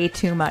still way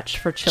too much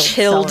for chilled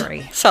Chilled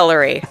celery.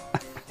 celery.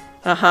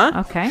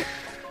 Okay.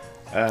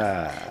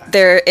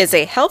 There is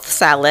a health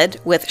salad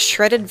with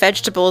shredded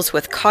vegetables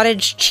with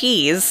cottage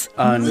cheese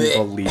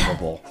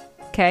Unbelievable.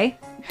 Okay.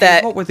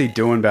 that What were they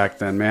doing back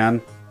then,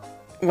 man?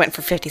 went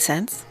for 50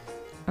 cents,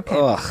 Okay.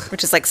 Ugh.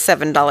 which is like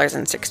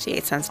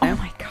 $7.68 now. Oh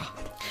my god.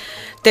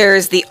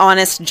 There's the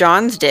Honest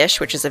John's dish,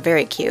 which is a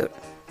very cute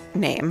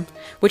name,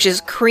 which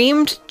is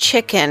creamed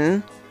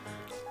chicken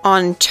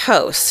on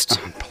toast.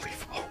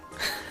 Unbelievable.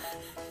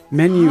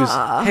 Menus.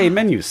 Hey,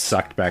 menus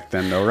sucked back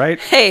then, though, right?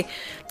 Hey,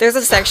 there's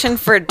a section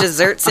for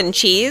desserts and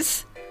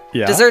cheese.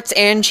 Yeah. Desserts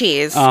and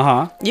cheese. Uh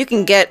huh. You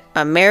can get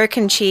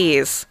American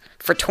cheese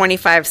for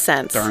 25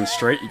 cents, Darn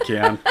straight you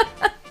can.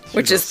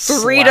 which She's is a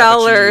slab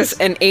of cheese.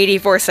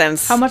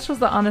 $3.84. How much was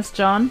the Honest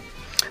John?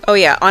 Oh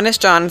yeah,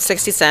 Honest John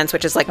 60 cents,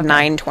 which is like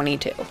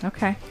 $9.22.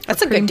 Okay.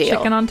 That's a good Creamed deal.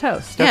 Chicken on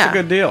toast. That's a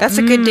good deal. That's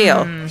a good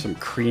deal. Some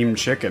cream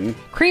chicken,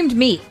 Creamed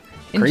meat.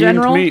 In Creamed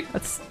general, meat.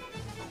 that's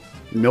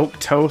milk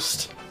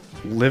toast,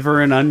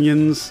 liver and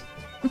onions,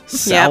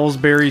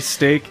 Salisbury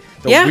steak.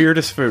 The Yeah.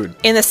 weirdest food.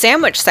 In the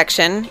sandwich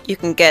section, you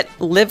can get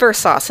liver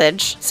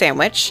sausage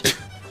sandwich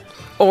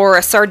or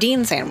a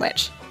sardine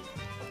sandwich.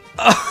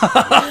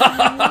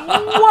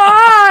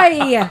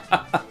 why?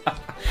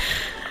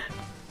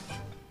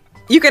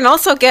 You can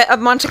also get a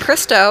Monte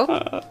Cristo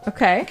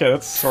Okay. Okay,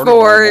 that's sort of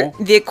for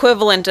normal. the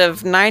equivalent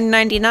of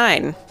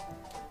 $9.99.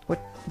 What?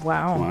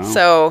 Wow. Wow.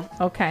 So,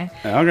 Okay.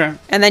 Okay.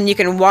 and then you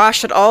can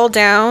wash it all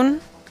down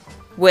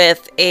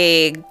with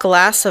a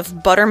glass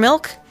of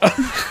buttermilk.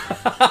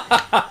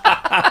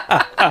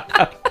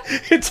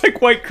 It's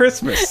like White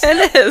Christmas.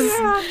 It is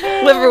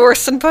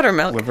liverwurst and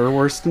buttermilk.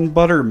 Liverwurst and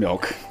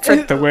buttermilk.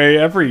 The way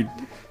every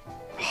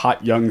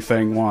hot young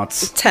thing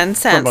wants 10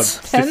 from a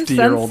cents. 10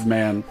 50-year-old cents?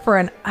 man. For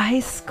an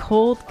ice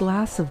cold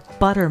glass of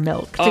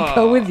buttermilk to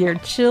go with your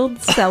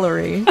chilled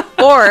celery.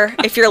 Or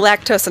if you're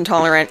lactose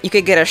intolerant, you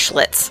could get a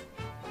Schlitz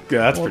Yeah,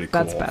 that's Well, pretty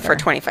cool. that's better. for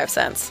 25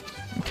 cents.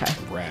 Okay.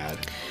 Rad.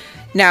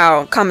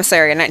 Now,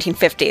 commissary in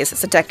 1950s,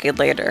 it's a decade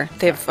later.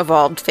 They've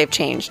evolved, they've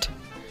changed.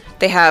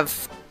 They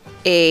have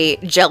a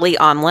jelly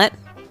omelet.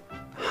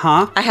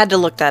 Huh? I had to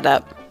look that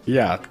up.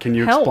 Yeah. Can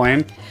you Help.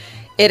 explain?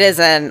 It is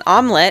an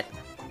omelet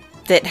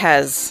that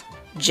has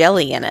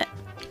jelly in it.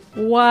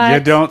 What? You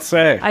don't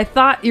say. I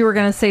thought you were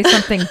going to say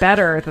something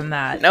better than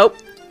that. Nope.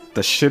 The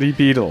shitty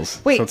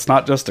Beatles. Wait. So it's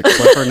not just a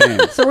clever name.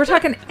 So we're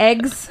talking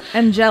eggs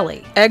and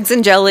jelly. Eggs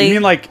and jelly. You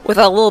mean like- with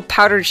a little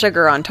powdered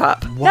sugar on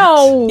top.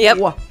 No. Yep.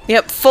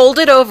 Yep.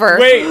 Folded over.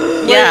 Wait.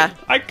 Yeah.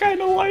 I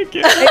kind of like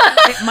it.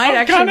 It might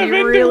kind actually of be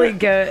into really it.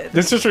 good.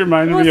 This just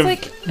reminded Well, me of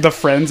it's like- the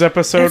Friends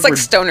episode It's like where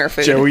stoner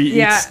food. Joey eats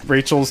Yeah.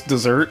 Rachel's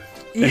dessert,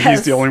 and he's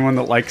Yes. the only one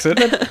that likes it.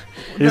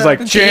 He's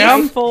like,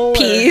 jam? Full,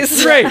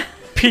 Peas. Great.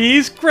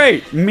 Peas?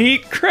 Great.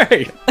 Meat?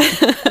 Great.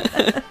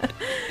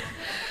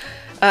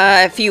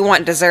 If you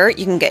want dessert,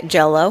 you can get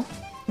Jell-O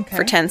Okay.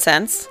 for 10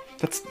 cents.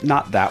 That's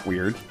not that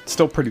weird.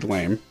 Still pretty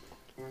lame.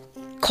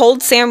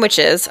 Cold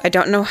sandwiches. I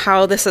don't know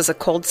how this is a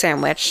cold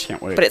sandwich.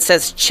 Can't wait. But it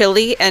says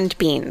chili and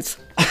beans.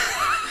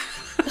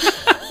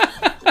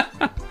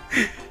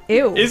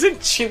 Ew.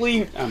 Isn't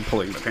chili... I'm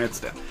pulling my pants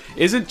down.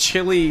 Isn't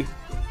chili,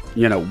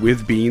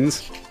 with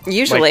beans?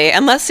 Usually,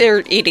 unless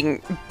you're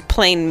eating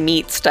plain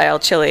meat style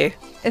chili.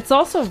 It's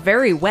also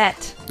very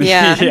wet.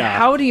 Yeah. Yeah.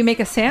 How do you make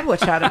a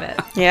sandwich out of it?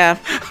 Yeah.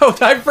 Oh,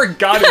 I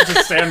forgot it was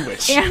a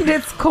sandwich. And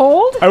it's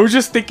cold? I was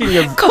just thinking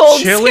of Cold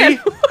chili.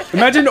 sandwich.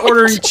 Imagine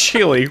ordering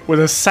chili with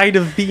a side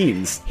of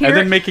beans Here- and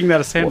then making that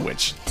a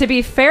sandwich. To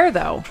be fair,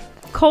 though,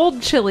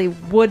 cold chili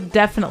would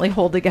definitely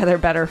hold together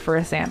better for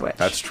a sandwich.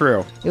 That's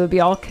true. It would be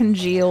all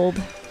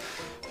congealed.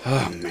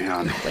 Oh,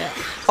 man.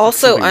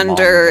 Also, Something Mom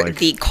under would like.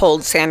 the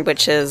cold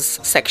sandwiches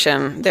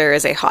section, there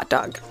is a hot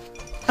dog.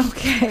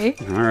 Okay.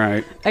 All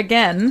right.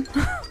 Again,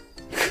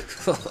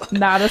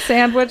 not a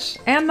sandwich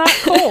and not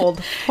cold,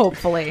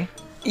 hopefully.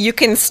 You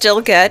can still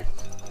get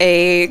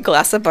a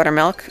glass of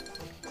buttermilk,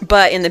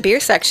 but in the beer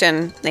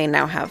section, they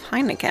now have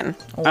Heineken.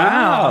 Wow.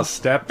 Ah,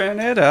 stepping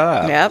it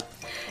up. Yep.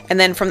 And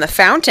then from the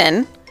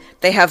fountain,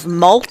 they have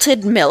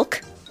malted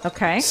milk.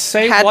 Okay.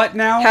 Say Had- what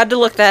now? Had to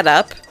look that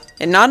up.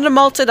 And not a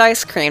malted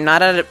ice cream,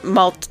 not a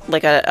malt,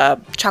 like a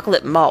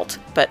chocolate malt,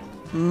 but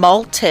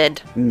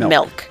malted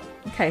milk.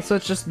 Okay, so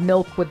it's just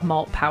milk with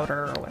malt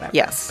powder or whatever.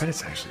 Yes. But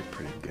it's actually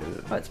pretty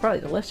good. Oh, it's probably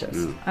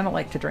delicious. I don't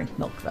like to drink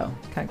milk, though.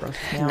 Kind of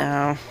grosses me out.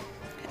 No.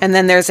 And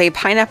then there's a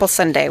pineapple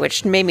sundae,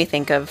 which made me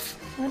think of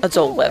a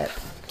Dole Whip.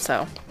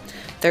 So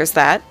there's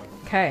that.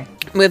 Okay.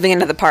 Moving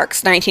into the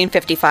parks,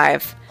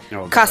 1955. Oh,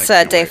 God, I Casa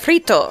can't de wait.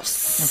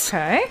 Fritos.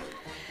 Okay.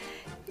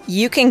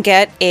 You can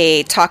get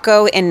a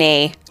taco in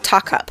a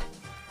tacup.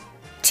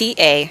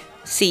 Tacup.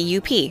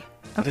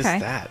 What is Okay.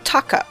 that?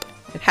 Tacup.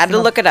 Had to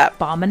look it up.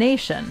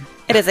 Abomination.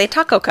 It is a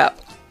taco cup.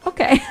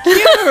 Okay.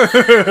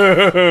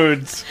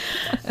 Dude.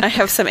 I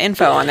have some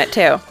info on it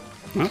too.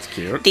 That's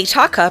cute. The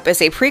tacup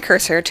is a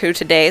precursor to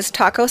today's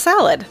taco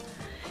salad.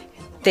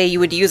 They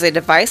would use a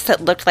device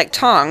that looked like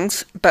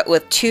tongs, but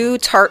with two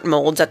tart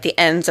molds at the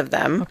ends of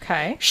them,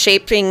 Okay.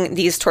 shaping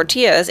these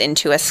tortillas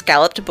into a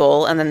scalloped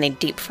bowl, and then they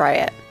deep fry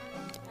it.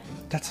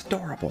 That's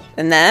adorable.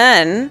 And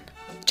then,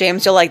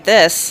 James, you'll like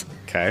this.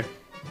 Okay.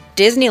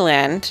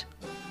 Disneyland,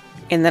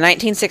 in the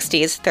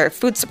 1960s, their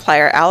food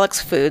supplier,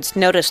 Alex Foods,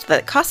 noticed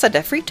that Casa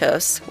de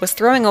Fritos was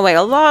throwing away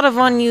a lot of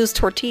unused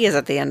tortillas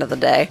at the end of the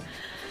day.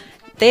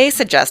 They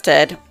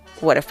suggested,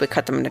 what if we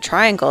cut them into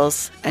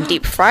triangles and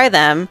deep fry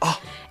them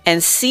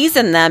and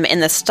season them in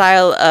the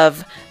style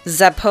of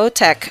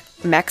Zapotec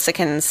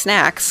Mexican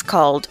snacks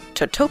called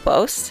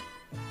totopos?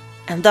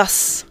 And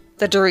thus,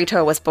 the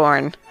Dorito was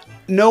born.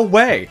 No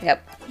way.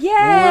 Yep.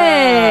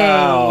 Yay!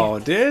 Wow,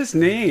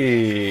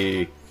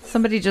 Disney.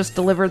 Somebody just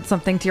delivered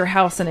something to your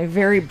house in a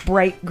very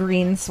bright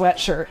green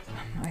sweatshirt.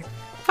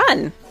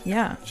 Fun.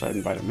 Yeah. Should I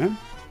invite him in?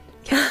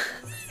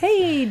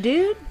 Hey,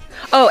 dude.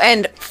 Oh,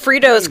 and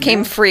Fritos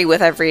came free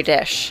with every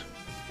dish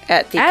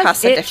at the As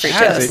Casa de it should.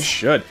 Fritos. As it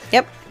should.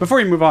 Yep. Before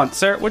you move on,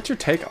 Sarah, what's your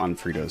take on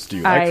Fritos? Do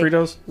you like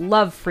Fritos?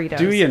 Love Fritos.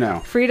 Do you now?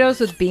 Fritos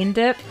with bean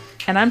dip,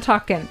 and I'm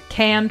talking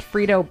canned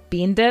Frito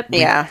bean dip.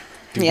 Yeah.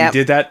 Dude, Yep. we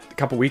did that a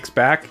couple weeks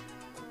back.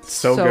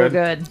 So good.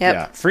 good. Yep.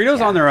 Yeah.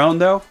 Fritos on their own,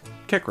 though,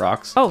 kick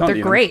rocks. Oh, Don't they're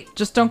eat 'em. great.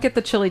 Just don't get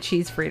the chili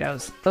cheese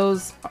Fritos.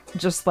 Those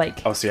just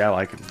like Oh, see, I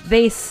like them.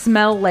 they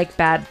smell like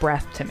bad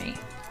breath to me.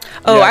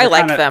 Oh, Yeah, I they're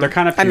like kinda- them. they're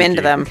kinda I'm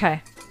into pukey. them.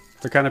 Okay.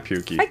 They're kind of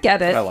pukey. I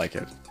get it. But I like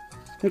it.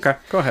 Okay,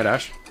 go ahead,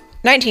 Ash.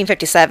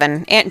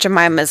 1957, Aunt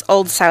Jemima's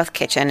Old South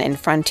Kitchen in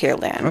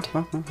Frontierland.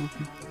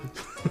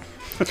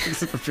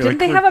 Didn't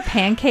they have a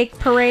pancake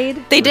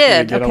parade? They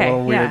did. Get a Okay,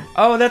 little weird. yeah.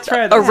 Oh, that's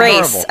right. A That's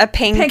race, adorable. a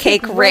pancake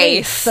Pancake race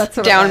race, that's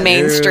what it down was.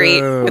 Main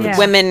Street with Yeah.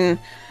 women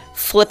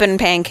flipping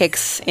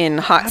pancakes in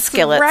hot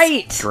skillets.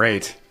 Right.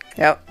 Great.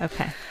 Yep.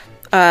 Okay.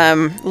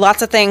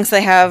 Lots of things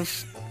they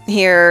have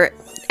here.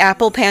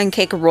 Apple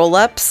pancake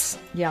roll-ups,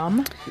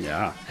 Yum.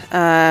 Yeah.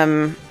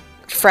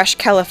 fresh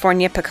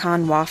California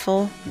pecan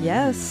waffle,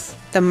 Yes.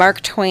 the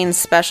Mark Twain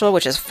special,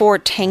 which is 4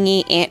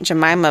 tangy Aunt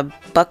Jemima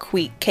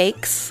buckwheat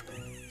cakes.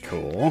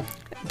 Cool.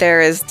 There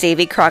is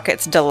Davy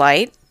Crockett's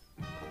Delight.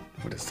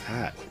 What is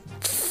that?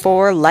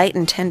 4 light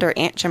and tender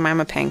Aunt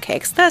Jemima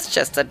pancakes. That's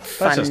just a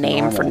fun just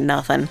name for normal.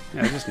 nothing.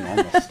 Yeah, just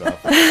normal stuff.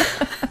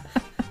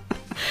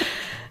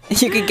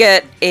 You could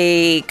get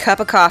a cup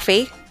of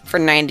coffee for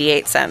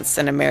 98 cents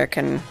in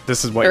American,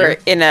 This is what or you're...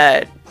 in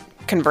a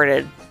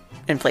converted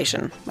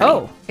inflation money.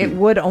 Oh, it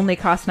would only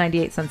cost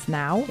 98 cents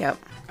now. Yep.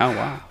 Oh,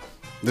 wow.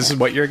 This is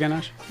what year again,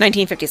 Ash?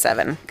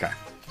 1957. Okay.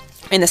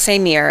 In the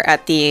same year,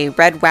 at the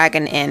Red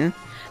Wagon Inn,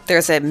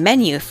 there's a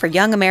menu for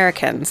young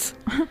Americans,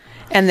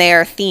 and they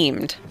are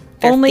themed.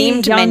 They're Only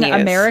themed young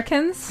menus.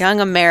 Americans. Young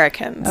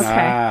Americans. Okay.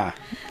 Ah,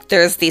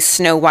 There's the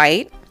Snow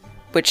White,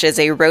 which is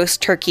a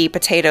roast turkey,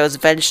 potatoes,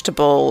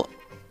 vegetable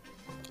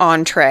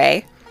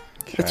entree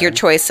with Okay. your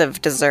choice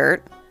of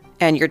dessert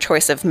and your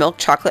choice of milk,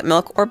 chocolate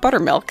milk, or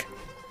buttermilk.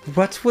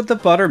 what's with the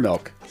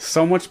buttermilk?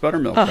 So much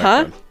buttermilk. back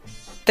Uh-huh. then.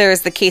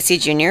 There's the Casey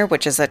Jr.,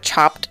 which is a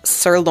chopped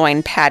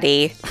sirloin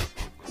patty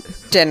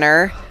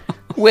dinner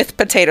with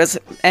potatoes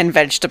and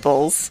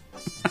vegetables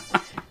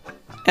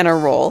and a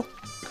roll.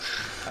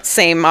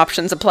 Same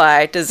options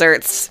apply.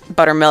 Desserts,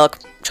 buttermilk,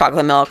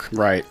 chocolate milk.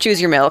 Right. Choose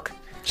your milk.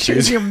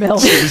 Choose your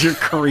milk. Choose your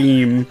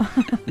cream.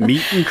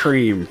 Meat and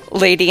cream.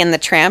 Lady and the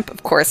Tramp,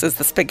 of course, is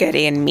the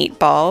spaghetti and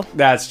meatball.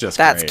 That's just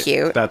That's great.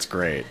 cute. That's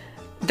great.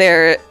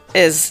 There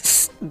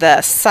is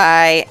the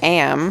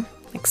Siam,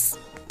 like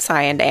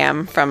Cy and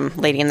Am from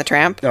Lady and the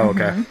Tramp, Oh,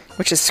 okay.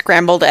 which is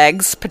scrambled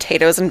eggs,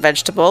 potatoes, and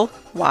vegetable.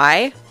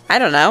 Why? I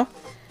don't know.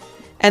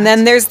 And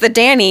then there's the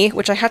Danny,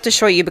 which I have to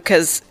show you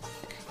because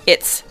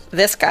it's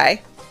this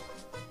guy.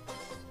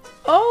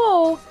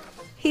 Oh,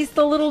 he's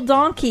the little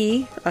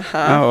donkey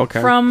Oh,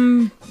 okay.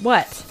 from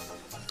what?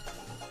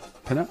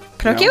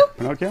 Pinocchio? No?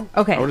 Pinocchio?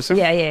 Okay. I would assume.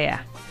 Yeah.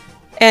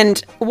 And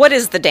what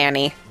is the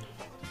Danny?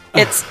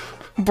 It's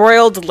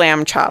broiled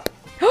lamb chop.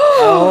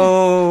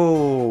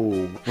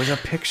 Oh, with a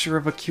picture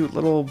of a cute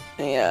little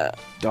Yeah.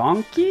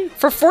 donkey?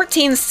 For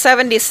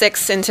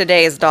 $14.76 in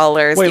today's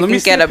dollars, Wait, you let can me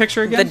see get the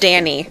picture again. the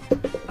Danny.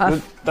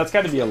 That's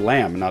got to be a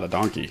lamb, not a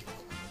donkey.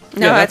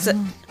 No, Yeah,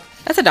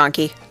 that's a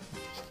donkey.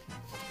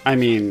 I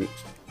mean,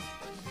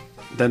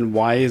 then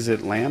why is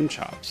it lamb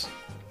chops?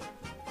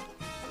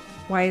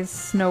 Why is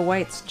Snow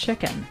White's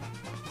chicken?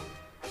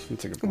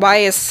 That's a good point. Why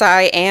is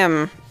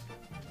Siam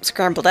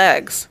scrambled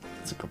eggs?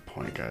 That's a good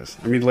point, guys.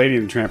 I mean, Lady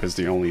and the Tramp is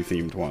the only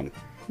themed one.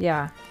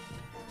 Yeah.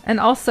 And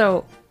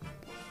also,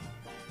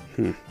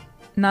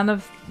 none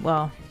of,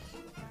 well,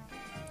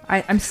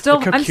 I'm still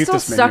Look how cute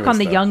stuck this menu on is,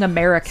 the though. young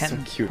American So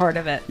cute. part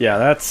of it. Yeah,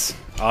 that's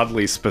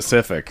oddly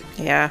specific.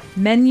 Yeah.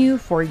 Menu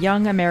for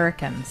young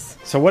Americans.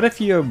 So what if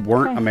you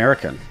weren't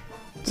American?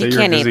 So You you're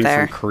can't eat visiting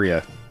there. from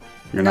Korea.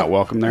 You're not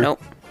welcome there?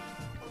 Nope.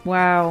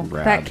 Wow.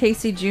 Rad. That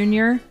Casey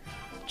Jr.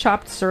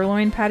 chopped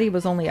sirloin patty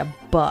was only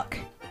 $1.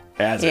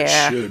 As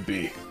Yeah. it should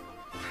be.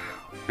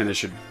 And they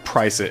should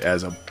price it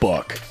as $1,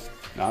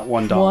 not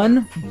 $1.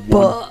 $1.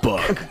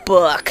 $1.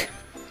 Book.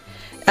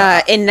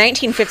 In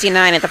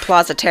 1959 at the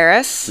Plaza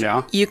Terrace,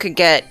 Yeah. you could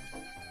get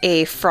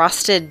a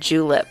frosted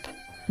julep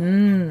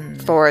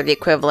for the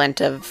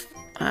equivalent of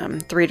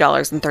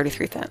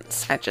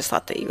 $3.33. I just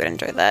thought that you would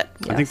enjoy that.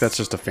 I think that's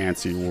just a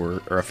fancy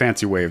word or a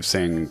fancy way of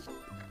saying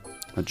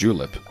a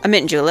julep. A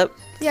mint julep.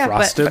 Yeah,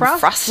 Frosted? but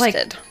Frosted.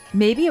 Like,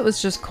 maybe it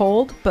was just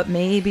cold, but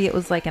maybe it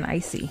was like an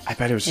icy. I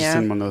bet it was just Yeah.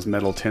 in one of those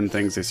metal tin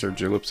things they serve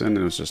juleps in, and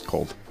it was just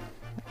cold.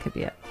 That could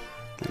be it.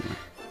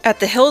 At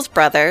the Hills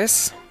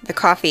Brothers, the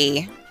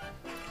coffee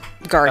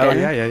garden,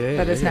 Oh yeah.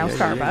 That is now yeah,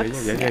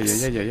 Starbucks.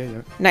 Yeah.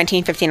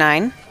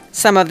 1959.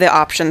 Some of the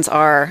options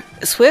are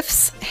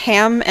Swift's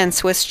ham and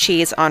Swiss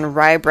cheese on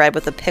rye bread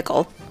with a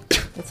pickle.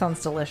 That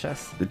sounds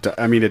delicious.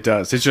 I mean, it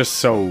does. It's just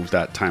so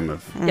that time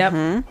of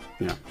Yep.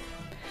 yeah.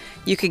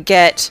 You could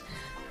get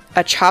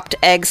a chopped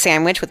egg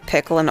sandwich with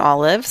pickle and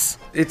olives.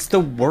 It's the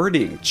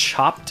wording,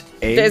 chopped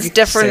egg. There's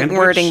different sandwich?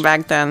 wording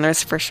back then.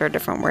 There's for sure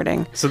different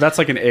wording. So that's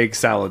like an egg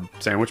salad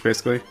sandwich,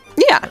 basically.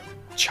 Yeah.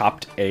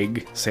 Chopped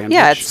egg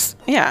sandwich.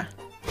 Yeah.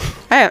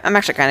 I'm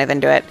actually kind of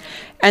into it.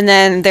 And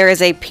then there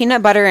is a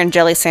peanut butter and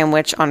jelly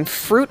sandwich on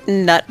fruit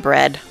and nut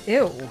bread.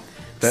 Ew.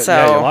 Yeah,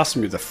 so- you lost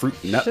me with the fruit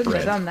nut Shouldn't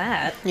bread. have done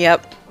that.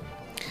 Yep.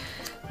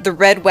 The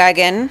Red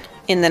Wagon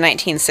in the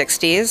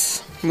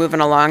 1960s.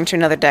 Moving along to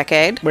another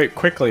decade. Wait,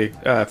 quickly,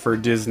 for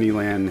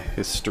Disneyland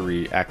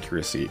history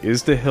accuracy,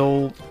 is the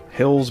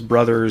Hills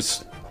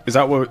Brothers? Is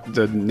that what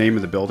the name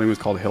of the building was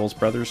called? Hills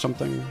Brothers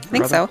something? I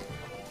think so. Is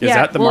Yeah,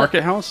 that the well-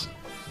 Market House?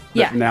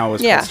 Yeah. That now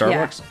is Yeah. called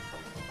Yeah. Starbucks.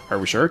 Are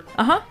we sure?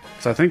 Uh-huh.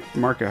 So I think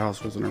Market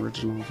House was an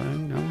original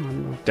thing. No, I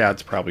don't know.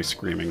 Dad's probably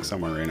screaming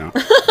somewhere right now.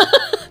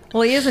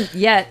 Well, he isn't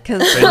yet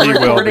because He we're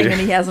will recording be. and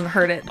he hasn't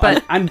heard it.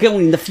 But I'm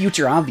going in the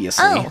future,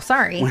 obviously. oh,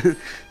 sorry.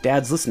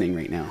 Dad's listening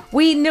right now.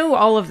 We knew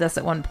all of this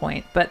at one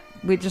point, but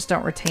we just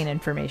don't retain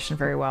information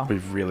very well. We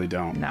really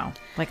don't. No,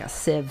 like a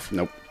sieve.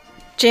 Nope.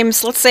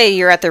 James, let's say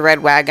you're at the Red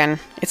Wagon.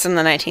 It's in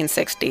the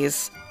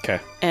 1960s. Okay.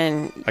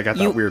 And I got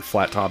that weird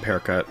flat top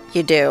haircut.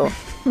 You do.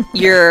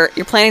 You're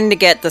planning to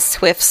get the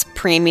Swift's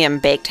premium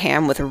baked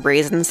ham with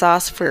raisin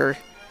sauce for.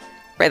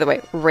 By the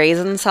way,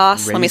 raisin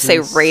sauce. Let me say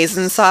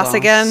raisin sauce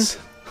again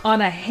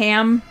On a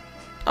ham.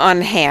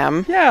 on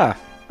ham. Yeah.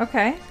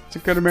 Okay. It's a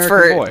good American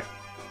For- boy.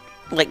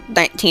 Like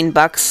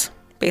 $19,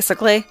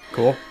 basically.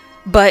 Cool.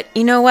 But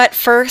you know what?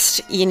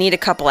 First, you need a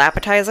couple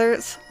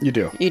appetizers. You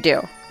do. You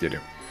do. You do.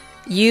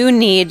 You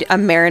need a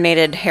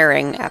marinated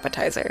herring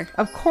appetizer.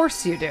 Of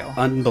course you do.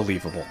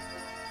 Unbelievable.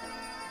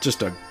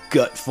 Just a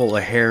gut full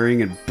of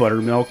herring and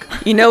buttermilk.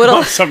 You know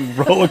it'll Some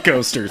roller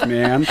coasters,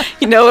 man.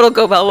 it'll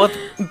go well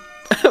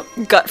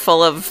with gut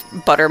full of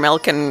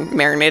buttermilk and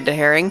marinated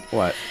herring.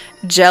 What?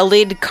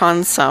 Jellied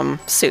consomme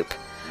soup.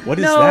 What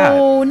is that?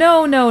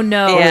 No.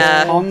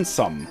 Yeah.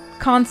 Consomme.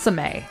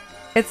 Consomme.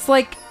 It's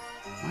like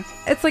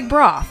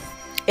broth.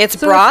 It's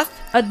So broth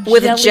it's a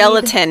with jellied-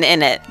 gelatin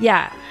in it.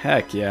 Yeah.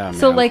 Heck yeah, man.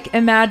 So like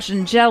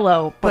imagine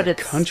Jello, but What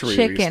it's country we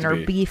used chicken to or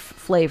be. beef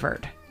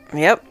flavored.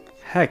 Yep.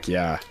 Heck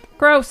yeah.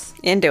 Gross.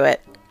 Into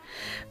it.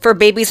 For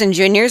babies and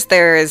juniors,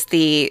 there is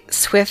the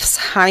Swift's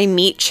high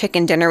meat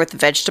chicken dinner with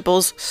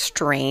vegetables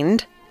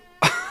strained.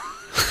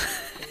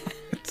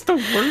 It's the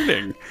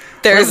wording.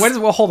 There's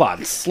Well, hold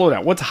on. Slow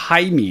down. What's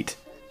high meat?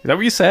 Is that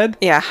what you said?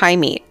 yeah, high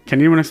meat. Can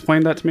anyone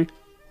explain that to me?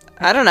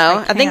 I don't know.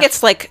 I think can't.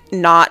 it's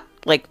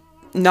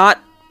not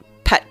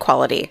pet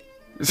quality.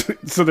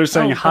 So they're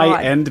saying Oh, God.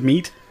 high-end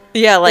meat?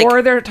 Yeah, like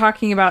or they're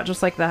talking about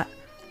just like the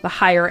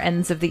higher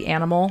ends of the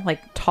animal,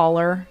 like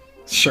taller.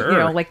 Sure. You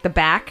know, like the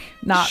back,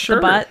 not sure.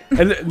 the butt.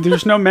 And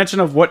there's no mention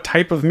of what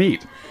type of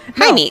meat.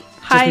 high meat.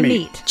 High meat.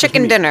 meat.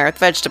 Chicken meat. dinner with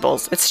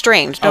vegetables. It's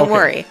strained. Don't Okay.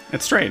 worry.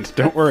 It's strained.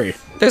 Don't worry.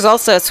 There's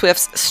also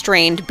Swift's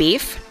strained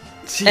beef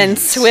and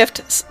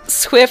Jeez.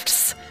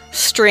 Swift's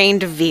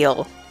strained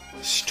veal.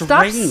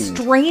 Stop Strained.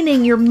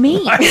 straining your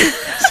meat.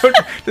 So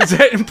does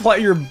that imply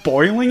you're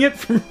boiling it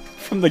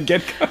from the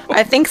get-go?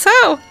 I think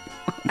so.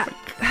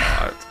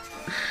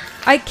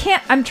 I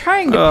can't. I'm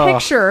trying to Ugh.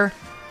 picture.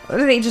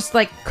 They just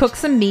like cook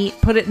some meat,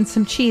 put it in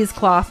some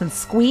cheesecloth, and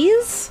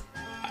squeeze.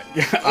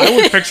 I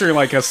would picture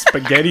like a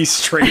spaghetti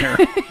strainer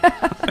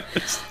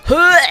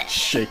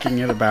shaking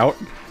it about.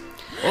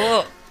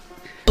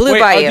 Blue Wait,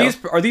 Bayou.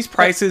 are these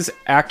prices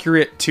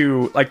accurate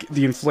to like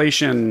the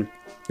inflation?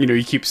 You know,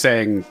 you keep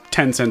saying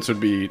 10 cents would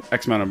be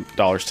X amount of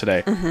dollars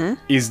today. Mm-hmm.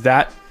 Is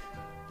that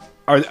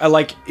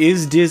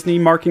is Disney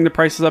marking the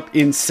prices up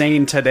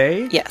insane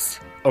today? Yes.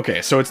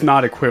 Okay, so it's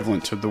not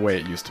equivalent to the way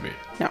it used to be.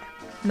 No.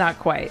 Not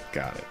quite.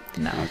 Got it.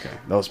 No. Okay,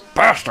 those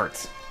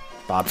bastards.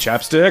 Bob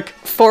Chapstick.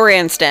 For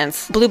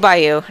instance, Blue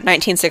Bayou,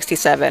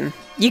 1967.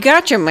 You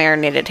got your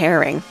marinated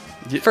herring.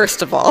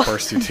 First of all. Of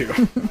course you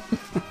do.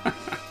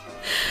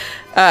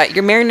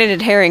 Your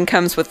marinated herring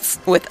comes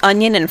with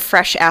onion and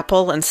fresh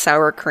apple and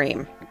sour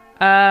cream.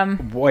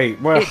 Wait,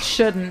 well, It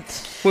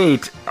shouldn't.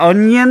 wait,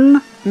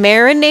 onion?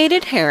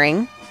 Marinated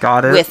herring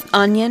Got it. with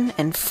onion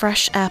and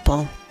fresh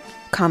apple,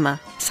 comma,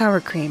 sour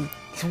cream.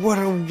 What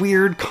a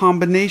weird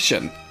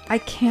combination. I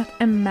can't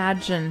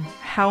imagine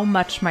how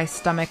much my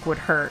stomach would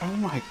hurt Oh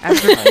my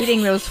after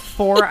eating those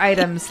 4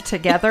 items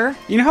together.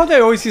 You know how they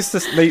always used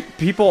to,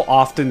 people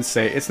often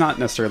say, it's not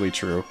necessarily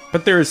true,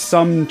 but there is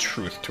some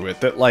truth to it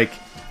that, like,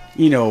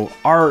 you know,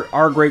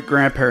 our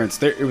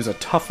great-grandparents, it was a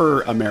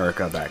tougher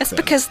America back That's then.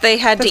 because they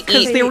had to Because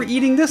eat they were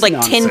eating this like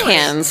nonsense. tin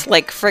cans,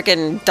 like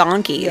frickin'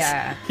 donkeys.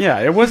 Yeah. Yeah,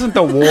 it wasn't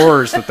the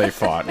wars that they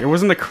fought. It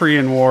wasn't the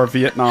Korean War,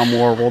 Vietnam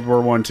War, World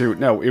War I, II.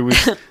 No, it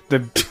was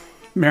the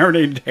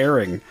marinated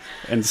herring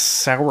and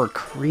sour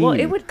cream. Well,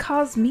 it would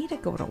cause me to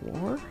go to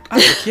war.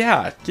 Oh,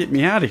 yeah, get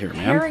me out of here,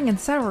 man. Herring and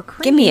sour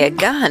cream. Give me a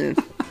gun.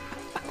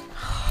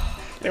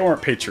 They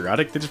weren't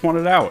patriotic. They just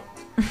wanted out.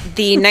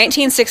 The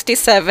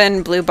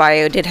 1967 Blue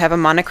Bayou did have a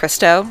Monte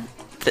Cristo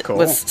that Cool.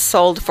 was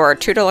sold for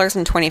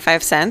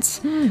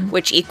 $2.25,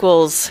 which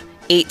equals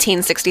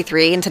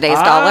 $18.63 in today's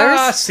Ah,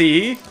 dollars.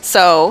 see?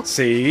 So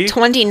See?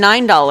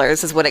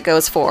 $29 is what it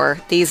goes for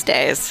these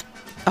days.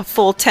 A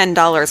full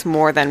 $10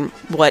 more than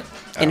what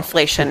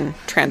inflation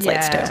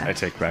translates Yeah. to. I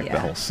take back the Yeah.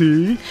 whole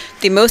see?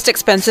 The most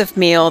expensive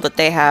meal that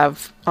they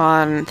have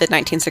on the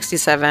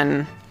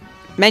 1967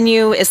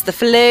 menu is the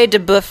filet de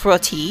boeuf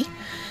rôti.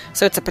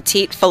 So it's a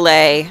petite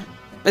filet.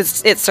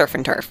 It's surf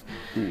and turf.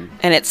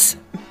 And it's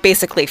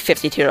basically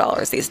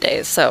 $52 these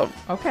days. So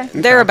Okay.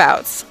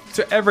 thereabouts.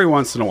 So every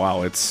once in a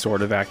while, it's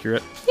sort of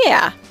accurate,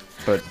 Yeah.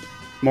 but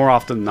more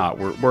often than not,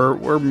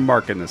 we're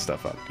marking this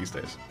stuff up these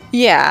days.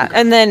 Yeah.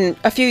 And then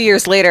a few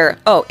years later,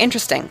 oh,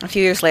 interesting. A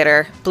few years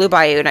later, Blue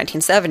Bayou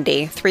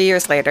 1970, 3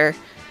 years later,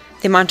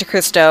 the Monte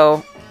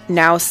Cristo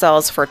now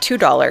sells for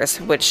 $2,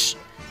 which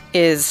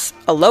is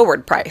a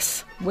lowered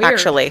price, Weird.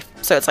 actually.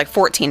 So it's like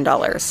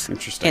 $14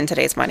 Interesting. in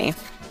today's money.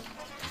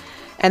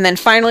 And then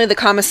finally, the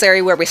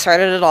commissary, where we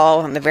started it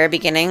all in the very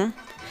beginning.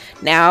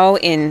 Now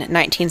in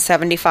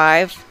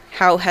 1975,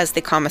 how has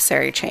the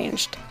commissary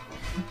changed?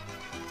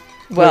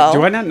 Well, Wait,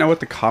 do I not know what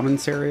the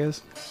commissary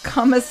is?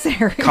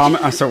 Commissary.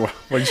 So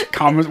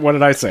what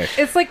did I say?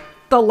 It's like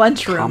the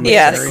lunchroom,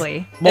 Yes.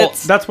 basically. Well,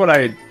 It's- that's what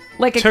I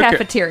Like a took it-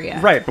 cafeteria.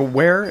 Right, but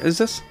where is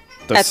this?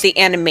 at the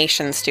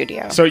animation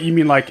studio. So you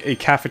mean like a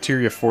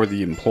cafeteria for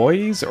the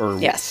employees, or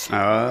Yes.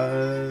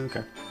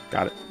 Okay,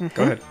 got it.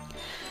 Go ahead.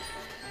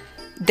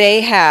 They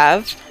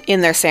have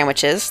in their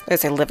sandwiches,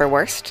 there's a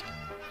liverwurst.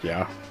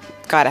 Yeah,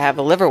 Gotta have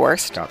a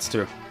liverwurst. gots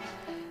to.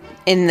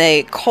 In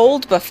the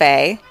cold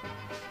buffet,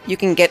 you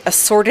can get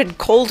assorted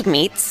cold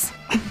meats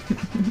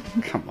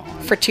Come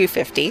on. for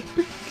 $2.50.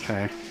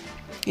 Okay.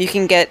 You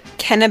can get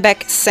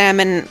Kennebec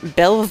salmon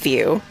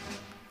Bellevue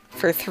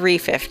for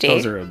 $3.50.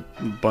 Those are a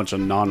bunch of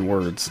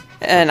non-words.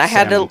 And I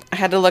had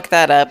to look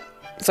that up.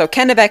 So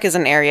Kennebec is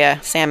an area,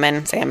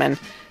 salmon.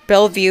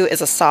 Bellevue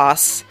is a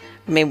sauce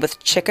made with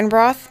chicken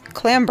broth,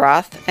 clam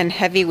broth, and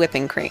heavy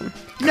whipping cream.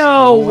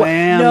 No.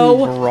 Lamb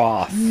No.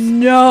 broth.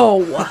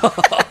 No.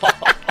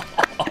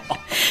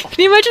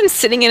 Can you imagine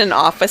sitting in an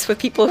office with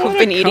people who've What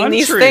been a eating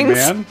these country, things?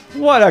 Man.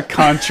 What a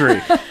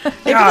country.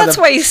 Maybe that's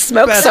why you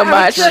smoke best so country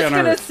much. I was on just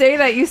gonna earth. say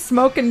that you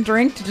smoke and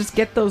drink to just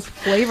get those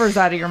flavors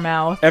out of your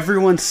mouth.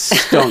 Everyone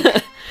stunk.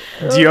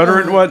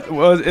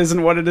 Deodorant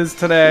isn't what it is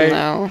today.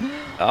 No.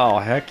 Oh,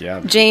 heck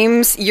yeah.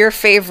 James, your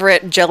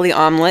favorite jelly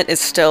omelet is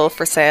still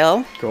for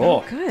sale.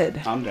 Cool.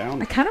 Good. I'm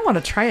down. I kind of want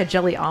to try a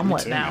jelly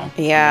omelet too, now.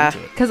 man. Yeah. I'm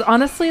into it. Because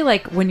honestly,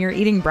 like when you're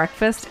eating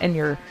breakfast and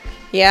your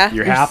Yeah.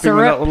 You're your happy with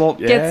syrup that little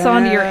gets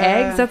onto your Yeah.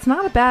 eggs, that's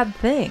not a bad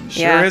thing.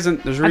 Sure Yeah.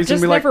 isn't. There's a I've reason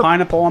just we like never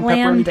pineapple on pepperoni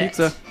planned it.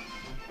 pizza.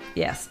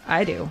 Yes,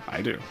 I do.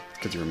 I do.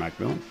 Because you're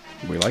Macmillan.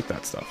 We like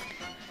that stuff.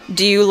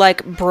 Do you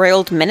like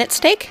broiled minute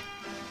steak?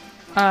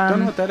 Don't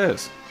know what that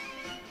is.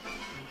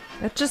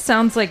 That just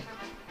sounds like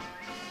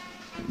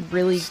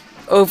really.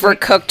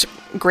 Overcooked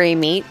gray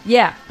meat.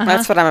 Yeah.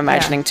 That's what I'm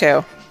imagining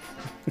too.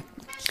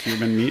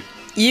 Human meat.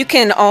 You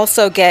can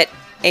also get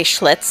a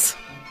Schlitz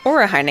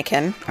or a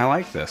Heineken. I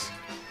like this.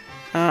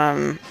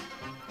 And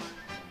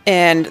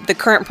the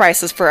current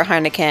prices for a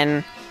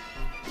Heineken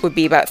would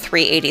be about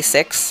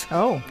 $3.86.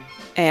 Oh.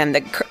 And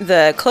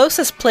the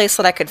closest place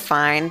that I could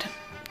find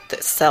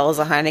that sells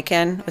a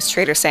Heineken was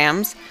Trader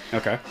Sam's.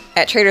 Okay.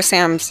 At Trader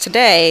Sam's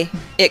today,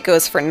 it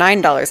goes for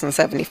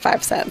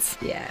 $9.75.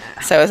 Yeah.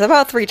 So it's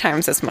about 3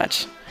 times as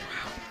much.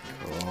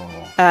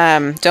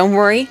 Don't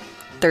worry,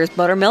 there's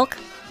buttermilk.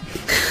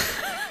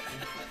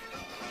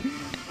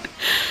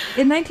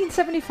 In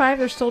 1975,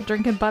 they're still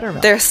drinking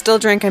buttermilk. They're still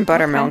drinking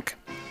buttermilk.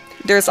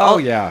 There's Oh, all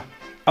yeah.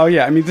 Oh,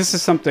 yeah. I mean, this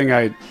is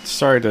something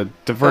sorry to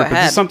divert, but this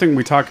ahead. is something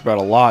we talk about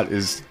a lot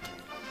is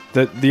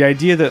the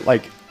idea that,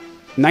 like,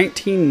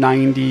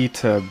 1990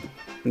 to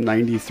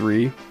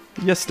 93,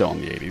 you're still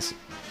in the 80s.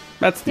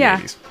 That's the Yeah.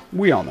 80s.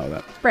 We all know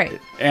that. Right.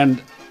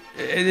 And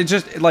it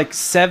just, like,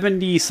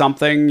 70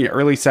 something,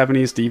 early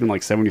 70s to even,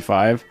 like,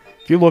 75.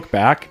 If you look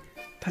back,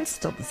 It's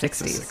still the it's the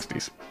 60s.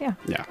 60s. Yeah.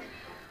 Yeah.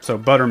 So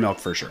buttermilk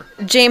for sure.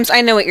 James,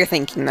 I know what you're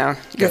thinking, though.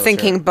 You're let's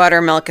thinking hear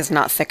buttermilk is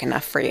not thick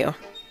enough for you.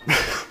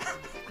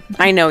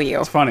 I know you.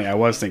 It's funny. I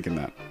was thinking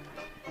that.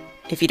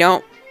 If you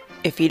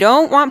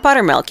don't want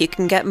buttermilk, you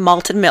can get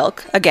malted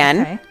milk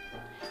again, Okay.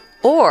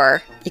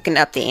 or you can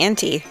up the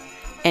ante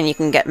and you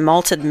can get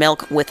malted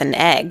milk with an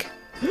egg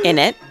in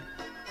it.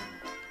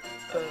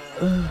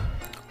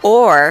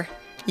 Or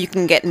you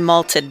can get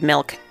malted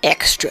milk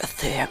extra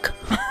thick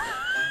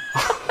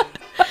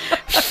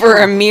for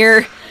a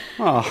mere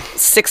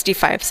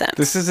 65 cents.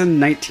 This is in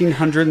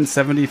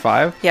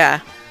 1975. Yeah.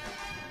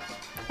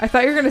 I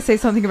thought you were going to say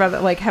something about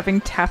it, like having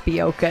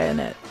tapioca in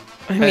it.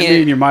 I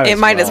mean, you might it as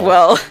might as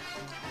well. well.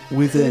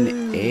 With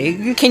an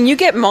egg? Can you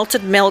get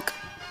malted milk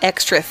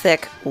extra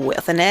thick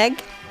with an egg?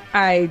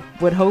 I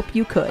would hope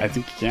you could. I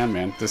think you can,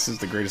 man. This is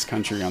the greatest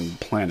country on the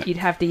planet. You'd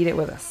have to eat it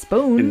with a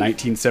spoon. In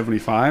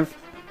 1975?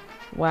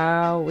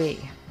 Wowee.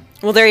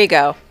 Well, there you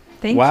go.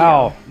 Thank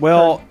Wow. you.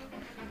 Well,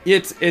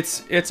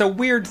 it's a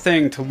weird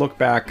thing to look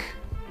back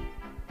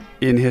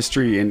in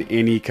history in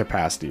any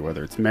capacity,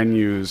 whether it's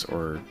menus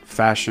or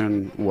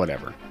fashion,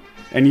 whatever.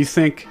 And you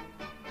think,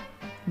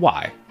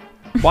 why?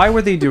 Why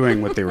were they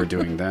doing what they were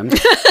doing then?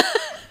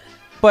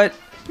 But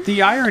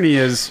the irony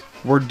is,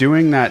 we're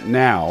doing that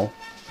now.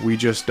 We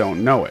just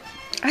don't know it.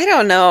 I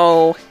don't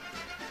know.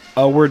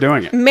 Oh, we're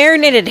doing it.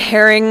 Marinated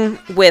herring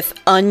with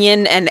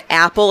onion and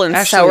apple and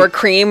Actually- sour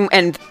cream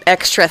and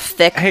extra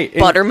thick Hey,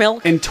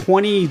 buttermilk. In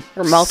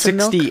Or malted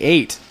milk?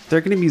 2068,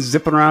 they're going to be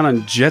zipping around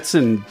on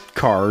Jetson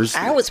cars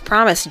I was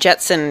promised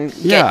Jetson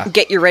Yeah.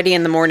 get you ready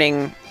in the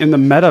morning. in the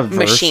metaverse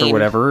Machine. or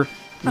whatever.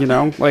 You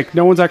know, like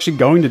no one's actually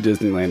going to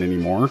Disneyland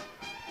anymore.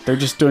 They're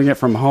just doing it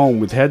from home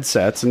with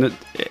headsets, and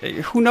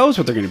who knows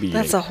what they're going to be eating.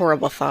 That's a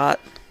horrible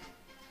thought.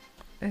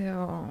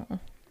 Ew.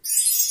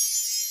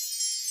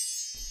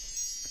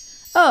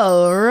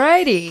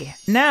 Alrighty.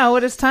 Now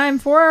it is time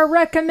for our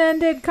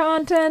recommended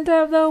content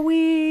of the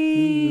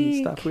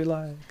week. Stuff we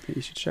like that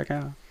you should check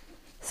out.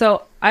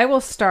 So I will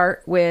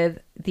start with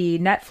the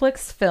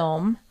Netflix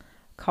film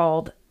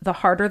called The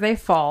Harder They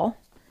Fall.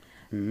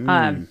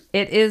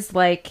 It is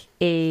like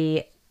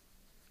a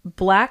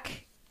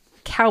black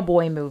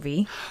cowboy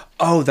movie.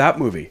 Oh, that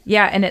movie.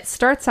 Yeah, and it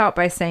starts out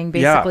by saying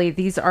basically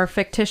these are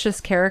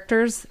fictitious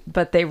characters,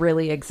 but they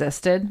really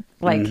existed.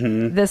 Like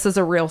this is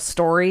a real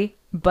story,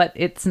 but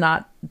it's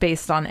not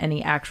based on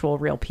any actual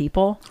real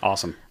people.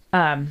 Awesome.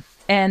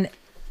 And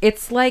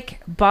it's like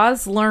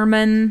Baz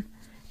Luhrmann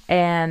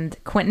and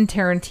Quentin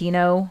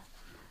Tarantino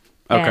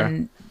Okay.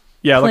 and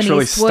Yeah, it looks Clint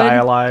really Eastwood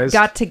stylized.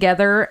 got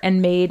together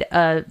and made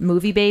a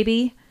movie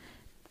baby.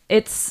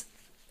 It's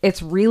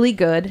really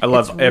good. I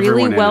love it's everyone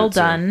really in well it, too.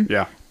 done.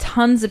 Yeah.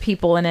 Tons of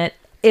people in it.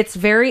 It's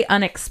very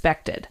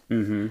unexpected.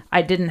 Mm-hmm.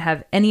 I didn't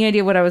have any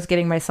idea what I was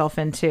getting myself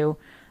into.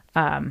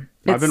 I've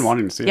been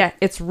wanting to see it. Yeah,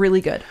 it's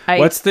really good.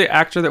 What's the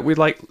actor that we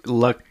like?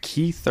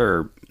 Lakeith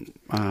or...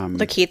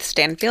 Lakeith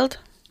Stanfield?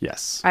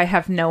 Yes. I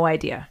have no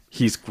idea.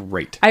 He's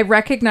great. I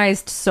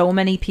recognized so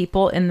many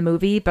people in the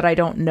movie, but I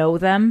don't know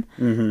them.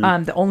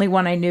 Mm-hmm. The only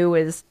one I knew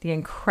is the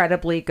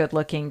incredibly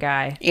good-looking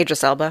guy.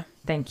 Idris Elba.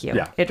 Thank you,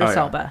 Yeah. Idris Oh, yeah.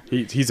 Elba.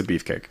 He's a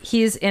beefcake.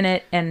 He's in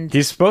it, and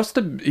He's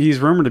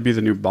rumored to be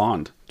the new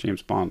Bond,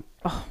 James Bond.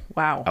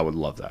 wow, I would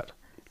love that.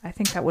 I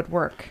think that would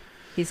work.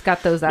 He's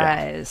got those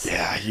eyes.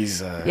 Yeah,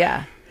 he's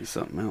Yeah. he's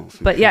something else.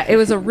 But yeah, it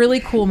was a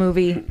really cool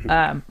movie.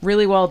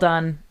 Really well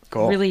done.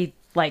 Cool. Really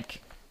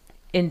like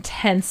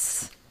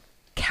intense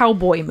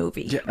cowboy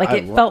movie. Yeah, like I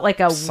it felt like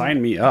a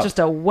sign me up. just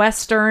a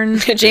western.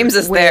 James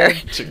is with- there.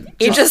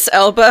 Idris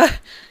Elba.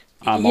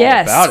 I'm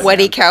Yes. all about it.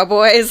 Sweaty man.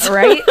 cowboys.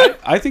 Right?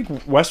 I think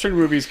Western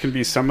movies can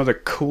be some of the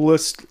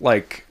coolest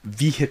like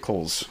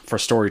vehicles for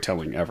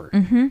storytelling ever.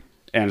 Mm-hmm.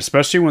 And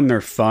especially when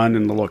they're fun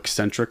and a little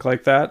eccentric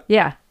like that.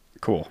 Yeah.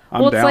 Cool. I'm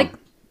Well, it's down. like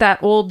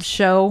that old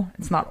show.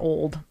 It's not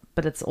old,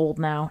 but it's old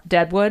now.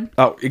 Deadwood.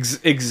 Oh,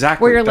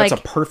 exactly. Where you're That's like,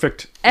 a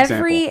perfect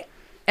example.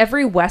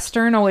 Every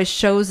western always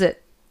shows it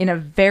in a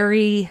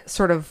very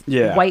sort of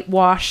Yeah.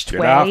 whitewashed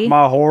Get way. off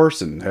my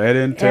horse and head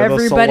into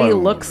Everybody the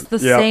saloon. looks the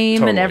Yep, same,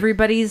 and totally.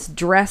 everybody's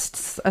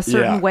dressed a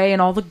certain Yeah. way,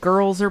 and all the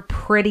girls are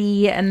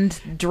pretty and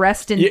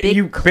dressed in big,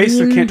 you clean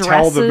basically can't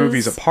tell the dresses.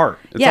 movies apart.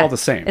 It's Yeah, all the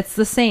same. It's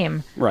the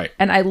same. Right.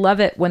 And I love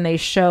it when they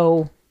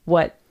show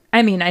what.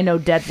 I mean, I know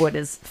Deadwood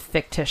is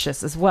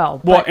fictitious as well.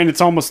 Well, but and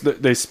it's almost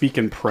they speak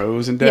in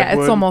prose in Deadwood.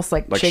 yeah, it's almost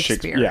like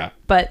Shakespeare. Yeah,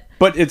 But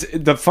but it's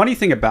the funny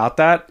thing about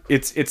that.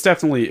 It's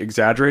definitely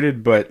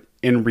exaggerated, but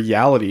in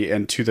reality,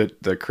 and to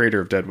the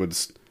creator of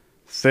Deadwood's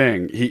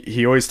thing,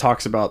 he always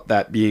talks about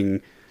that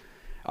being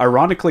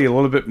ironically a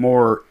little bit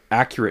more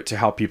accurate to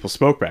how people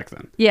spoke back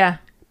then, yeah,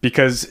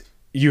 because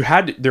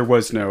there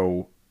was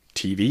no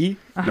TV,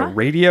 Uh-huh. no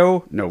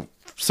radio, no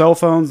cell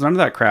phones, none of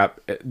that crap.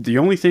 The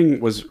only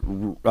thing was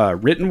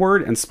written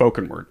word and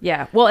spoken word.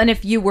 yeah. Well, and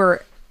if you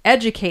were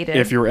educated,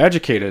 If you were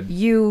educated,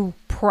 you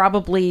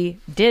probably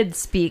did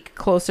speak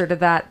closer to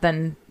that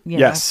than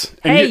yes.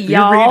 Know, And hey, you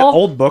y'all. read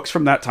old books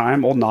from that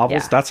time, old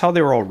novels. Yeah. That's how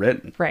they were all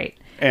written. Right.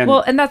 And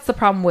Well, and that's the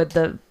problem with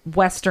the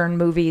Western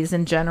movies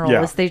in general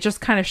Yeah. is they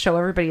just kind of show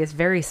everybody as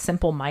very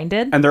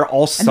simple-minded. and they're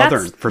all And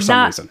Southern that's for some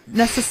not reason.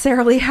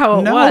 necessarily how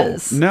it No,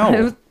 was. no.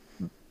 It was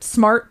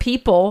smart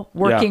people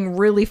working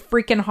really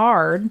freaking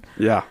hard.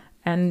 Yeah.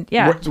 And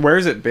yeah. Where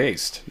is it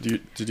based?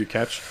 Did you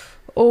catch?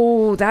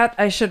 Oh, that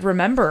I should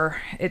remember.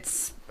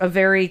 It's a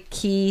very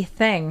key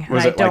thing.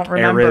 Was and it I don't like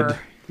remember. arid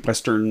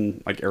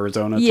Western, like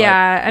Arizona? type?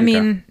 Yeah, I Okay.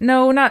 mean,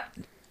 no, not.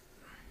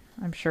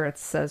 I'm sure it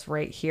says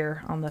right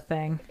here on the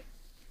thing.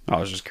 I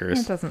was just It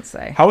curious. doesn't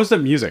say. How was the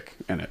music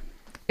in it?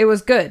 It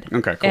was good.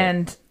 Okay, cool.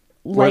 And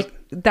like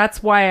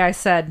that's why I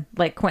said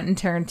like Quentin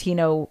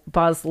Tarantino,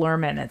 Baz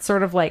Luhrmann. It's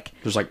sort of like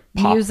There's like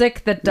pop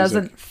music that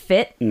doesn't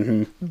fit,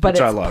 but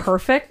Which I it's love.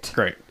 perfect.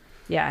 Great.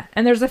 Yeah,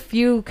 and there's a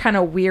few kind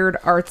of weird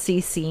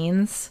artsy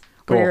scenes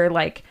Cool. where you're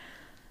like,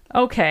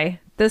 okay,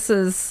 this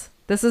is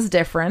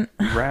different.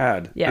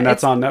 Rad. Yeah, And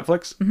that's it's- on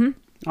Netflix? Mm-hmm.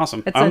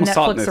 Awesome. It's I a almost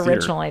saw it in Netflix the theater.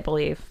 original, I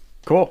believe.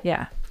 Cool.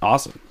 Yeah.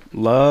 Awesome.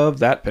 Love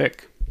that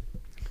pick.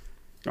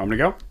 You want me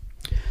to go?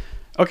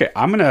 Okay,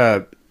 I'm going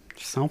to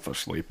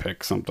selfishly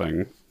pick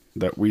something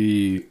that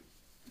we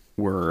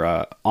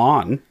were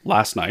on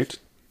last night.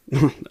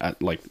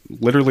 Like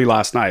literally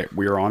last night,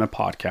 we were on a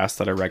podcast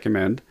that I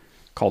recommend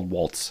called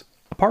Walt's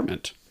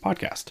Apartment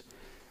Podcast.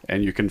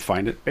 And you can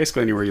find it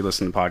basically anywhere you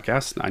listen to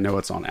podcasts. I know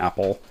it's on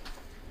Apple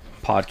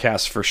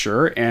Podcasts for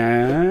sure.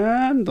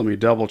 And let me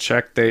double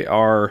check. They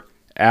are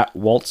at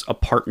Walt's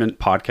Apartment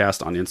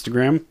Podcast on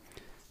Instagram.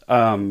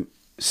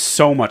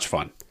 So much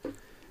fun.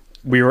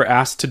 We were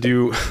asked to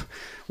do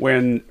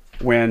when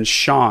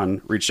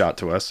Sean reached out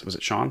to us. Was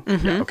it Sean?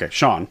 Yeah, okay,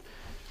 Sean.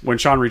 When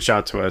Sean reached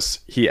out to us,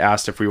 he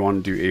asked if we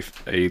wanted to do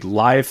a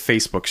live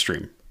Facebook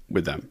stream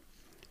with them.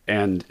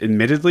 And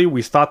admittedly,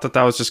 we thought that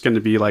was just going to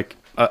be like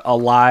a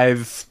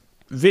live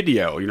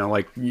video, you know,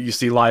 like you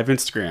see live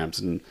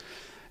Instagrams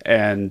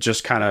and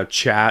just kind of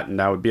chat, and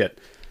that would be it.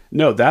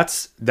 No,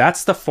 that's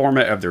the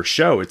format of their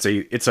show. It's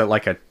a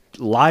like a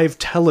live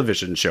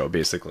television show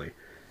basically,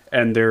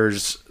 and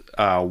there's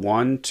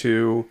 1,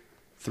 2,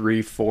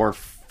 3, 4,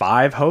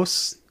 5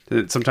 hosts.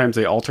 Sometimes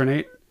they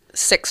alternate.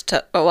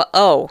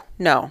 5.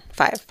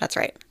 That's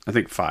right. I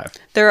think 5.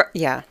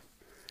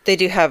 They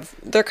do have.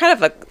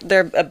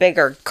 They're a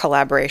bigger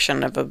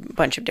collaboration of a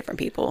bunch of different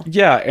people.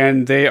 Yeah,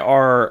 and they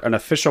are an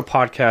official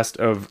podcast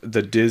of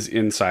the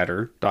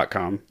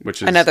DisInsider.com,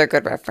 which is Another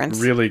good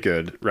reference. really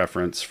good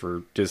reference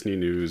for Disney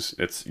news.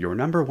 It's your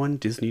number one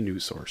Disney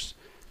news source.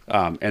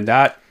 And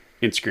that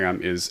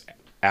Instagram is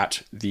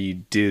at the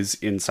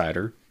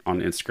DisInsider on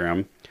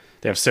Instagram.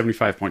 They have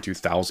 75.2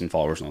 thousand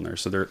followers on there,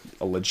 so they're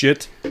a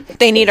legit.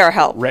 They need our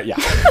help. Yeah.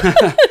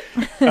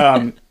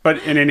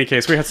 But in any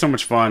case, we had so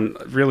much fun.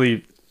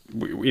 Really,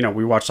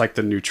 we watched like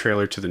the new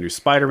trailer to the new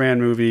Spider-Man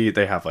movie.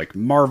 They have like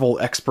Marvel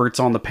experts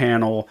on the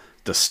panel,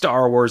 the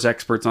Star Wars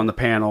experts on the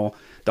panel,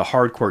 the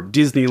hardcore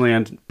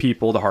Disneyland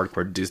people, the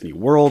hardcore Disney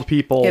World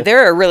people. Yeah,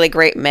 they're a really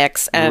great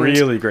mix, and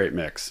Really great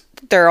mix.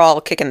 they're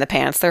all kicking the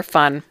pants. They're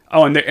fun.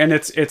 Oh, and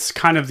it's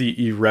kind of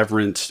the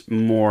irreverent,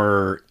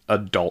 more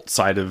adult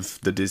side of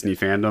the Disney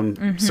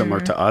fandom, similar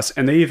to us.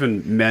 And they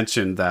even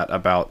mentioned that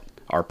about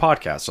our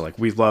podcast. So like,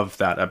 we love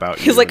that about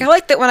you. He's like, I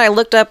like that when I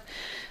looked up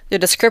the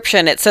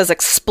description, it says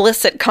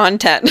explicit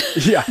content.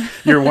 Yeah,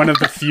 you're one of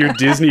the few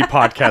Disney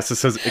podcasts that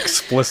says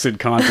explicit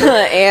content.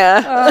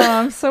 Yeah. Oh,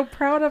 I'm so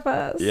proud of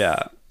us.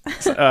 Yeah.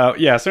 So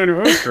anyway,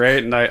 it was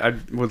great, and I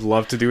would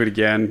love to do it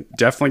again.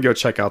 Definitely go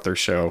check out their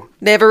show.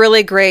 They have a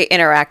really great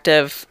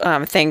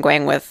interactive thing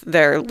going with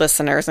their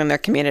listeners and their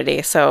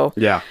community. So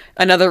Yeah.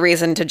 another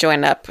reason to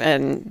join up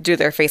and do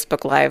their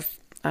Facebook Live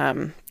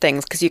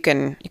things, because you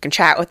can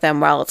chat with them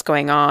while it's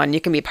going on.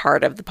 You can be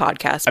part of the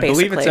podcast, basically. I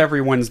believe it's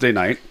every Wednesday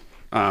night.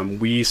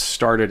 We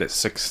started at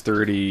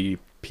 6:30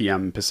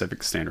 p.m.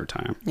 Pacific Standard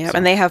Time. Yeah, So,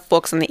 and they have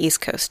folks on the East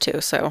Coast,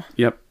 too. So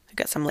Yep. I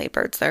got some late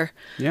birds there.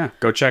 Yeah,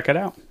 go check it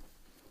out.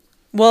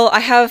 Well, I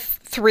have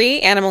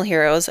 3 animal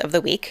heroes of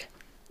the week.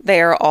 They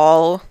are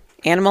all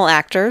animal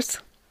actors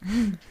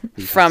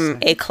from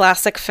a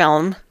classic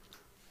film,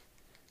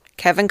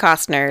 Kevin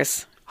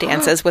Costner's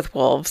Dances with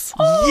Wolves.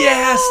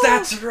 Yes,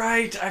 that's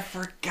right. I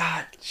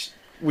forgot.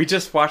 We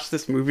just watched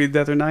this movie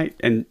the other night,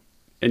 and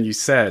you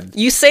said...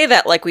 You say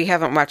that like we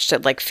haven't watched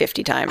it like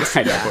 50 times.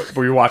 I know, but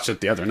we watched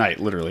it the other night,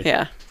 literally.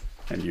 Yeah.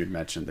 And you had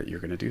mentioned that you're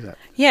going to do that.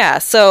 Yeah,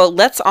 so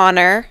let's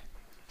honor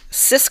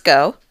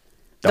Cisco,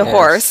 the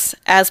horse,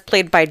 as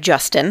played by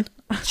Justin.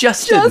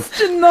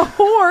 Justin the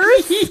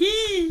horse.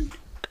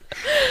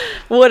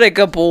 What a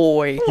good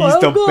boy. He's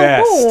the Good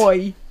best.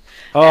 boy.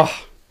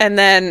 Oh, And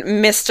then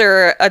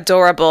Mr.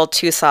 Adorable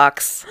Two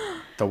Socks,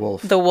 the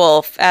wolf. the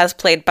wolf, as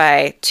played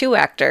by 2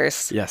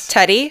 actors. Yes.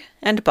 Teddy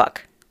and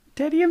Buck.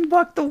 Teddy and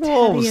Buck the Teddy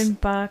wolves. and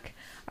Buck.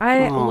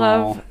 I Aw.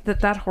 love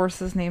that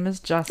horse's name is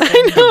Justin.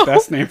 The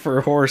best name for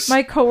a horse.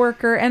 My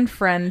coworker and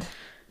friend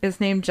is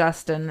named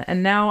Justin,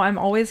 and now I'm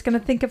always going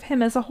to think of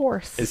him as a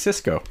horse. Is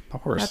Cisco a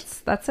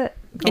horse? That's it.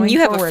 And Going you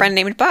have a forward. friend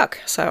named Buck,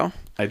 so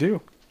I do.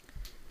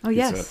 Oh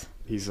yes,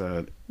 He's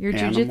a your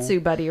animal.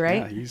 jujitsu buddy,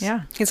 right?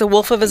 Yeah, he's he's a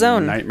wolf of his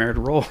own. nightmare to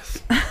roll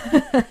with.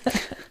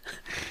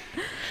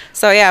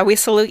 So yeah, we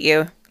salute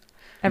you.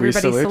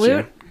 Everybody We salute.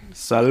 you.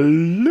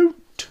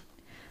 Salute.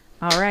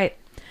 All right.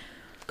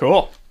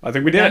 Cool. I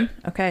think we did Done? it.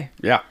 Okay.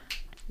 Yeah.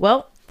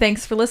 Well,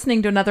 thanks for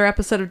listening to another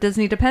episode of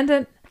Disney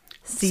Dependent.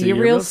 See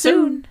you real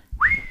soon.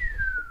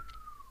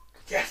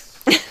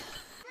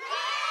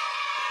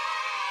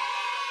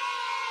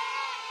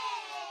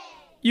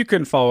 You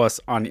can follow us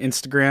on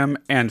Instagram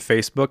and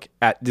Facebook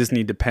at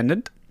Disney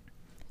Dependent.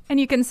 And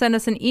you can send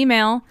us an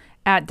email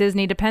at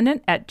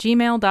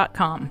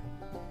disneydependent@gmail.com.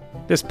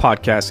 This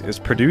podcast is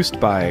produced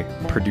by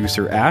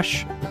producer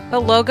Ash. The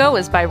logo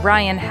is by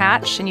Ryan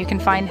Hatch, and you can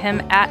find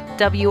him at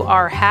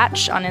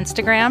WRHatch on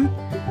Instagram.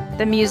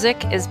 The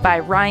music is by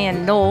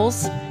Ryan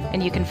Knowles,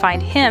 and you can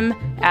find him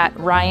at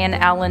Ryan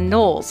Allen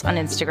Knowles on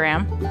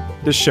Instagram.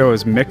 This show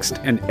is mixed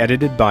and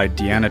edited by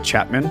Deanna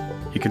Chapman.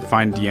 You can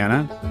find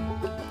Deanna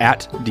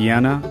at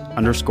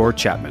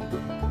Deanna_Chapman.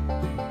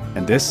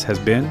 And this has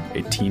been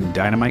a Team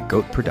Dynamite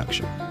Goat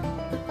production.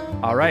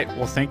 All right.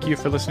 Well, thank you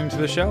for listening to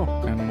the show,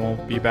 and we'll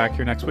be back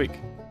here next week.